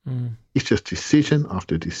 It's just decision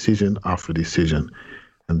after decision after decision.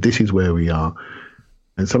 And this is where we are.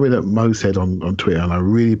 And something that Mo said on Twitter, and I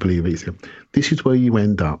really believe it, he said, this is where you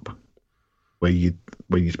end up, where you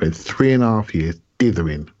spend 3.5 years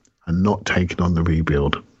dithering and not taking on the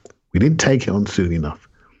rebuild. We didn't take it on soon enough.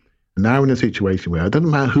 And now we're in a situation where it doesn't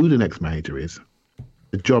matter who the next manager is,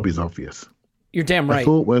 the job is obvious. You're damn right. I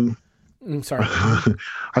thought when... sorry.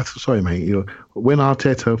 Sorry, mate. You know, when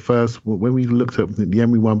Arteta first, when we looked at the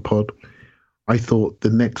Emery One pod, I thought the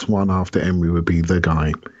next one after Emery would be the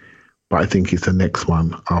guy. But I think it's the next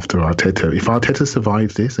one after Arteta. If Arteta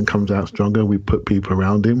survives this and comes out stronger, we put people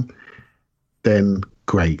around him, then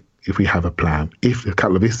great, if we have a plan. If a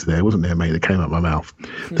couple of ifs there, wasn't there, mate, that came out my mouth.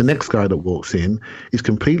 The next guy that walks in is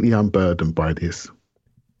completely unburdened by this.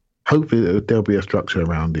 Hopefully there'll be a structure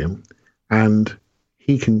around him. And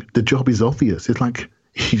the job is obvious. It's like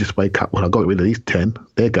you just wake up, well, I've got rid of these 10.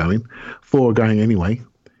 They're going. 4 are going anyway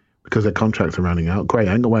because their contracts are running out. Great,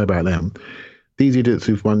 I ain't going to worry about them. These idiots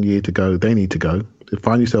who've 1 year to go, they need to go. So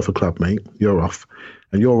find yourself a club, mate. You're off.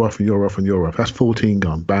 And you're off and you're off and you're off. That's 14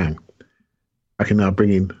 gone. Bang. I can now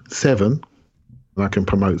bring in 7 and I can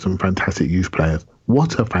promote some fantastic youth players.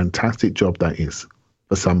 What a fantastic job that is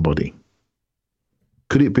for somebody.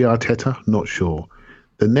 Could it be Arteta? Not sure.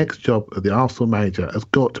 The next job of the Arsenal manager has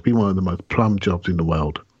got to be one of the most plum jobs in the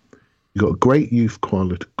world. You've got great youth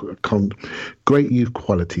quality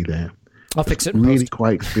there. I'll fix it. Really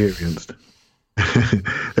quite experienced.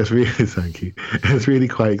 That's really, thank you. It's really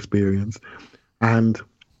quite experienced, and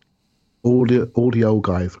all the old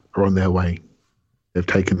guys are on their way. They've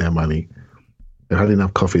taken their money. They've had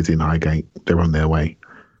enough coffees in Highgate. They're on their way.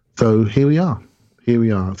 So here we are.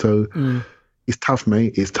 So it's tough,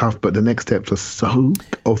 mate. It's tough, but the next steps are so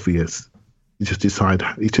obvious. You just decide.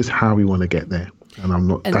 It's just how we want to get there.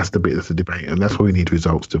 And that's the bit that's a debate, and that's why we need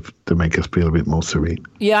results to make us feel a bit more serene.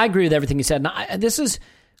 Yeah, I agree with everything you said. This is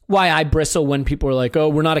why I bristle when people are like, "Oh,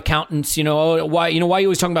 we're not accountants." Why are you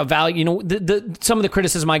always talking about value? Some of the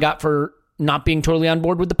criticism I got for not being totally on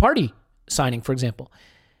board with the party signing, for example.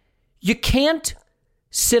 You can't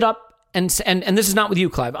sit up and this is not with you,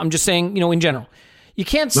 Clive. I'm just saying, in general. You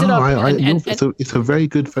can't sit up. It's a very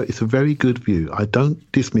good view. I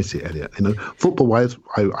don't dismiss it, Elliot. Football wise,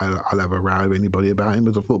 I'll have a row with anybody about him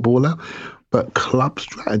as a footballer, but club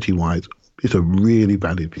strategy wise, it's a really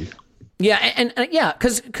valid view. Yeah, and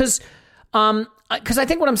because I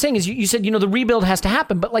think what I'm saying is you said the rebuild has to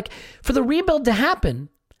happen, but for the rebuild to happen,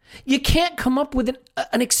 you can't come up with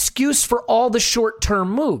an excuse for all the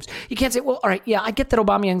short-term moves. You can't say, well, all right, yeah, I get that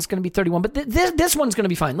Aubameyang's going to be 31, but this one's going to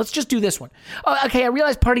be fine. Let's just do this one. Okay, I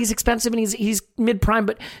realize Partey's expensive and he's mid-prime,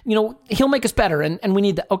 but, he'll make us better, and we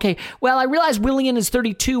need that. Okay, well, I realize Willian is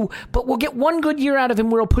 32, but we'll get one good year out of him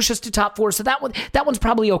where he'll push us to top 4, so that one's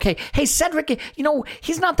probably okay. Hey, Cedric,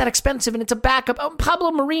 he's not that expensive, and it's a backup.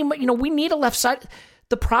 Pablo Marin, we need a left side.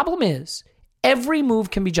 The problem is every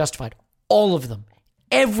move can be justified. All of them.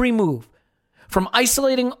 Every move, from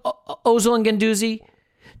isolating Ozil and Guendouzi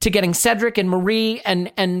to getting Cedric and Marie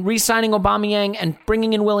and re-signing Aubameyang and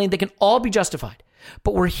bringing in Willian, they can all be justified.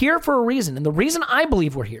 But we're here for a reason, and the reason I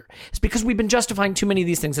believe we're here is because we've been justifying too many of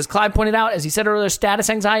these things. As Clive pointed out, as he said earlier, status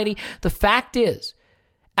anxiety. The fact is,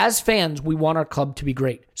 as fans, we want our club to be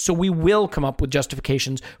great. So we will come up with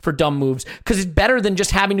justifications for dumb moves because it's better than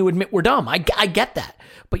just having to admit we're dumb. I get that.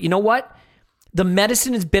 But you know what? The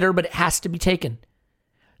medicine is bitter, but it has to be taken.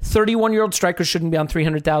 31-year-old strikers shouldn't be on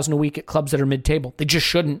 $300,000 a week at clubs that are mid-table. They just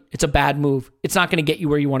shouldn't. It's a bad move. It's not going to get you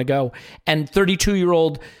where you want to go. And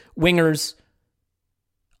 32-year-old wingers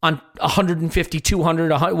on 150, 200,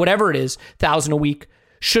 100, whatever it is, $1,000 a week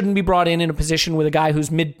shouldn't be brought in a position with a guy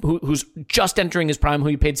who's just entering his prime, who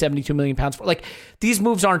you paid £72 million for. Like, these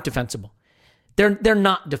moves aren't defensible. They're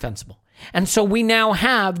not defensible. And so we now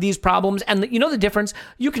have these problems. And you know the difference?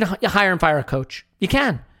 You can hire and fire a coach. You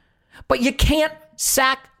can. But you can't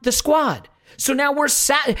sack the squad. So now we're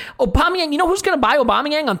Aubameyang. You know who's going to buy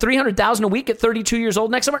Aubameyang on $300,000 a week at 32 years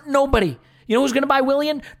old next summer? Nobody. You know who's going to buy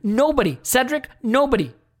Willian? Nobody. Cedric?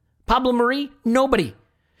 Nobody. Pablo Marie? Nobody.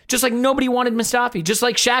 Just like nobody wanted Mustafi. Just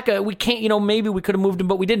like Xhaka, we can't, maybe we could have moved him,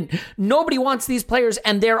 but we didn't. Nobody wants these players,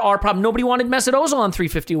 and there are problems. Nobody wanted Mesut Ozil on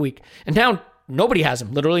 $350 a week. And now nobody has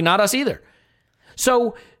him. Literally not us either.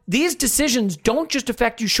 So these decisions don't just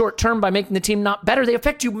affect you short term by making the team not better. They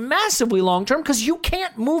affect you massively long term because you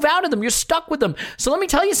can't move out of them. You're stuck with them. So let me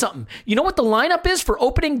tell you something. You know what the lineup is for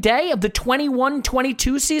opening day of the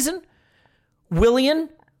 21-22 season? Willian,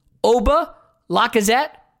 Oba,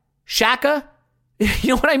 Lacazette, Xhaka. You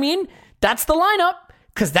know what I mean? That's the lineup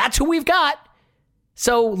because that's who we've got.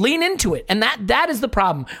 So lean into it. And that is the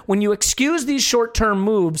problem. When you excuse these short-term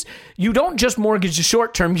moves, you don't just mortgage the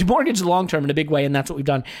short-term, you mortgage the long-term in a big way, and that's what we've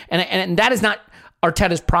done. And that is not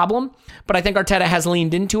Arteta's problem, but I think Arteta has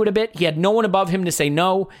leaned into it a bit. He had no one above him to say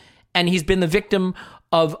no, and he's been the victim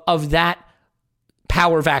of that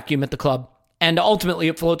power vacuum at the club. And ultimately,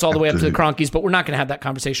 it floats all the way up to the Cronkies, but we're not going to have that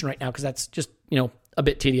conversation right now because that's just, a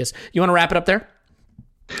bit tedious. You want to wrap it up there?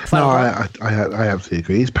 No, I absolutely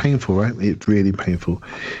agree. It's painful, right? It's really painful.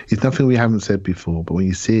 It's nothing we haven't said before, but when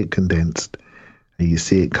you see it condensed and you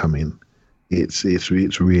see it coming, it's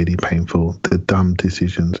really painful. The dumb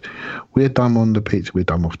decisions. We're dumb on the pitch. We're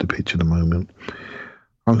dumb off the pitch at the moment.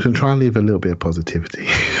 I'm going to try and leave a little bit of positivity.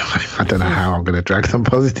 I don't know how I'm going to drag some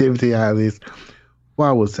positivity out of this. What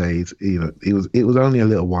I would say is, it was only a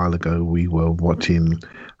little while ago we were watching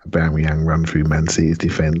Aubameyang run through Man City's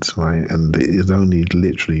defence, right? And it was only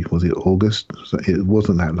literally, was it August? So it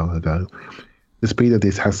wasn't that long ago. The speed of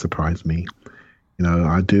this has surprised me.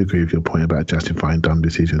 I do agree with your point about justifying dumb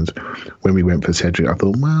decisions. When we went for Cedric, I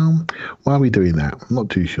thought, well, why are we doing that? I'm not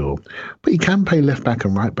too sure. But he can play left back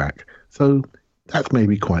and right back. So that's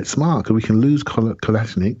maybe quite smart because we can lose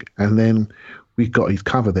Kolasinac and then we've got his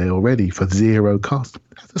cover there already for zero cost.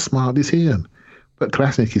 That's a smart decision. But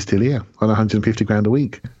Kolasinac is still here on 150 grand a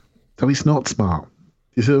week. So it's not smart.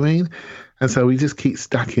 You see what I mean? And so we just keep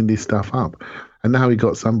stacking this stuff up. And now we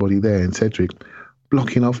got somebody there in Cedric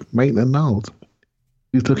blocking off Maitland-Niles.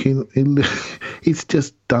 He's looking, it's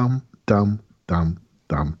just dumb. We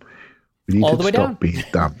need to stop being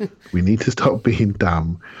dumb. We need to stop being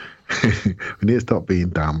dumb. We need to stop being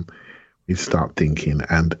dumb. We need to start thinking.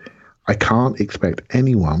 And I can't expect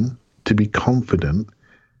anyone to be confident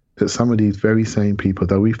that some of these very same people,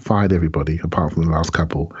 though we've fired everybody apart from the last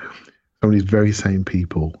couple, some of these very same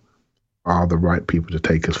people are the right people to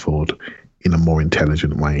take us forward in a more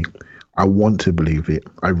intelligent way. I want to believe it.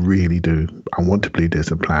 I really do. I want to believe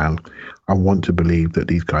there's a plan. I want to believe that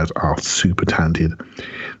these guys are super talented.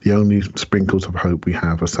 The only sprinkles of hope we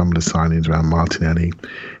have are some of the signings around Martinelli,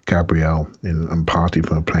 Gabriel, and Partey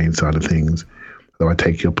from the playing side of things. Though I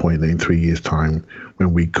take your point that in 3 years' time,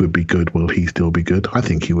 when we could be good, will he still be good? I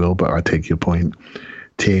think he will, but I take your point.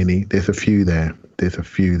 Tierney, there's a few there. There's a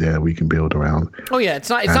few there we can build around. Oh yeah, it's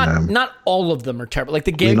not all of them are terrible. Like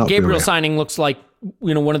the Gabriel signing looks like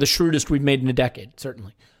one of the shrewdest we've made in a decade,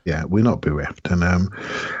 certainly. Yeah, we're not bereft,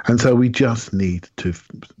 and so we just need to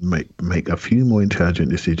make a few more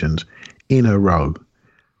intelligent decisions in a row,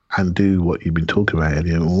 and do what you've been talking about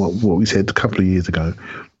earlier, and what we said a couple of years ago.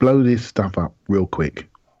 Blow this stuff up real quick,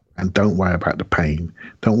 and don't worry about the pain.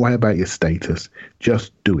 Don't worry about your status.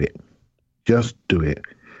 Just do it. Just do it.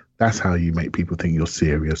 That's how you make people think you're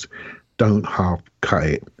serious. Don't half cut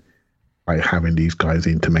it by having these guys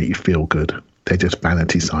in to make you feel good. They're just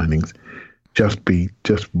vanity signings. Just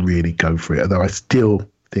really go for it. Although I still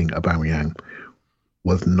think Aubameyang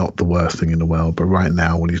was not the worst thing in the world. But right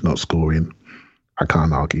now, when he's not scoring, I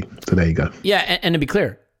can't argue. So there you go. Yeah, and to be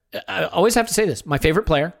clear, I always have to say this. My favorite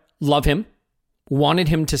player, love him, wanted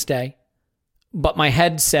him to stay. But my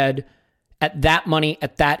head said, at that money,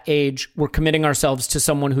 at that age, we're committing ourselves to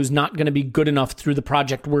someone who's not going to be good enough through the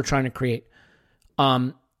project we're trying to create.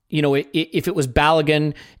 If it was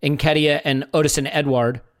Balogun, Nketiah, and Odison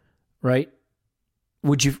Edouard, right?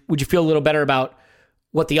 Would you feel a little better about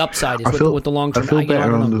what the upside is with the long term.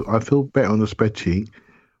 I feel better on the spreadsheet,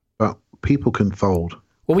 but people can fold.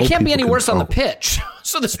 Well, we Old can't be people any can worse on the fold. pitch,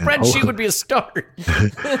 so the spreadsheet would be a start.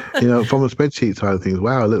 From a spreadsheet side of things,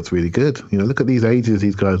 wow, it looks really good. Look at these ages,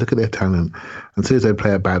 these guys, look at their talent. And as soon as they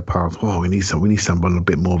play a bad pass, we need someone a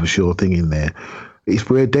bit more of a sure thing in there.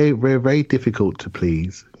 We're very difficult to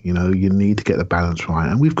please. You need to get the balance right,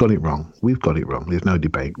 and we've got it wrong. There's no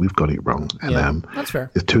debate. We've got it wrong. And that's fair.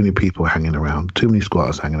 There's too many people hanging around, too many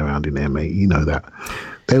squatters hanging around in there, mate. You know that.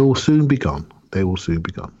 They will soon be gone.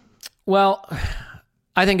 Well,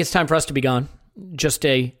 I think it's time for us to be gone. Just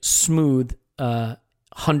a smooth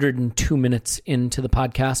 102 minutes into the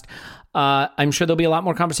podcast. I'm sure there'll be a lot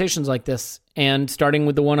more conversations like this, and starting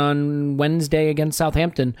with the one on Wednesday against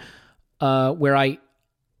Southampton, where I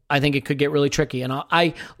think it could get really tricky. And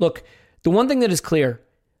I look, the one thing that is clear,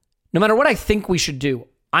 no matter what I think we should do,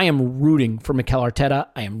 I am rooting for Mikel Arteta.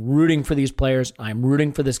 I am rooting for these players. I am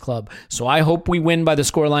rooting for this club. So I hope we win by the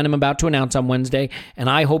scoreline I'm about to announce on Wednesday, and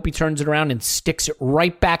I hope he turns it around and sticks it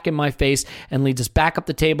right back in my face and leads us back up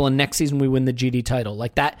the table, and next season we win the GD title.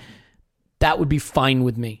 Like that would be fine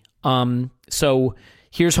with me. So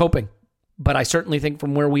here's hoping. But I certainly think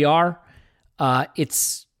from where we are,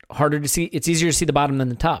 it's harder to see. It's easier to see the bottom than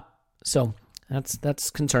the top. So that's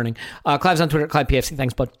concerning. Clive's on Twitter, Clive PFC.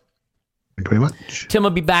 Thanks, bud. Thank you very much. Tim will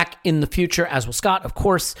be back in the future, as will Scott, of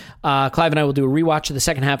course. Clive and I will do a rewatch of the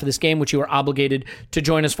second half of this game, which you are obligated to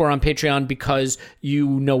join us for on Patreon because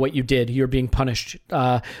you know what you did. You're being punished.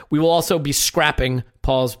 We will also be scrapping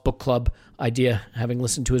Paul's book club idea, having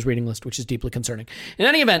listened to his reading list, which is deeply concerning. In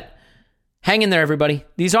any event, hang in there, everybody.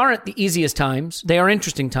 These aren't the easiest times. They are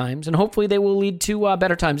interesting times, and hopefully they will lead to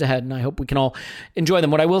better times ahead, and I hope we can all enjoy them.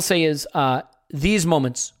 What I will say is these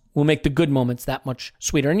moments will make the good moments that much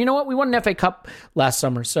sweeter. And you know what? We won an FA Cup last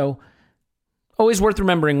summer, so always worth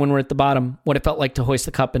remembering when we're at the bottom what it felt like to hoist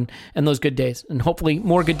the cup and those good days, and hopefully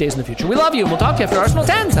more good days in the future. We love you, and we'll talk to you after Arsenal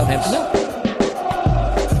 10, Southampton 0.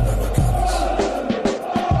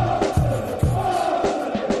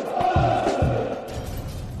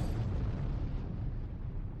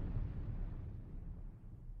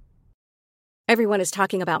 Everyone is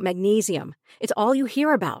talking about magnesium. It's all you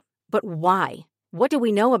hear about. But why? What do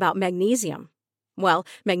we know about magnesium? Well,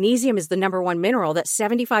 magnesium is the number one mineral that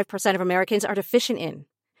 75% of Americans are deficient in.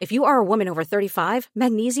 If you are a woman over 35,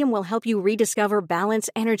 magnesium will help you rediscover balance,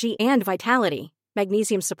 energy, and vitality.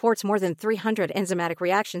 Magnesium supports more than 300 enzymatic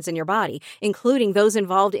reactions in your body, including those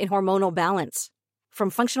involved in hormonal balance. From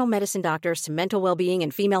functional medicine doctors to mental well-being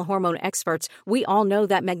and female hormone experts, we all know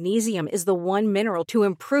that magnesium is the one mineral to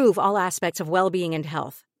improve all aspects of well-being and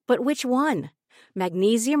health. But which one?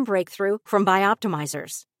 Magnesium Breakthrough from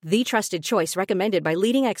Bioptimizers, the trusted choice recommended by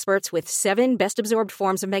leading experts with 7 best-absorbed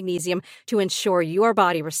forms of magnesium to ensure your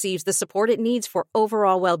body receives the support it needs for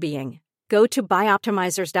overall well-being. Go to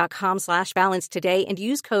bioptimizers.com/balance today and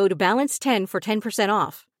use code BALANCE10 for 10%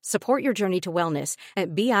 off. Support your journey to wellness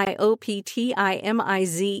at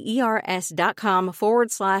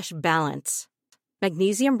bioptimizers.com/balance.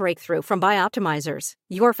 Magnesium Breakthrough from Bioptimizers,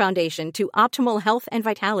 your foundation to optimal health and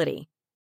vitality.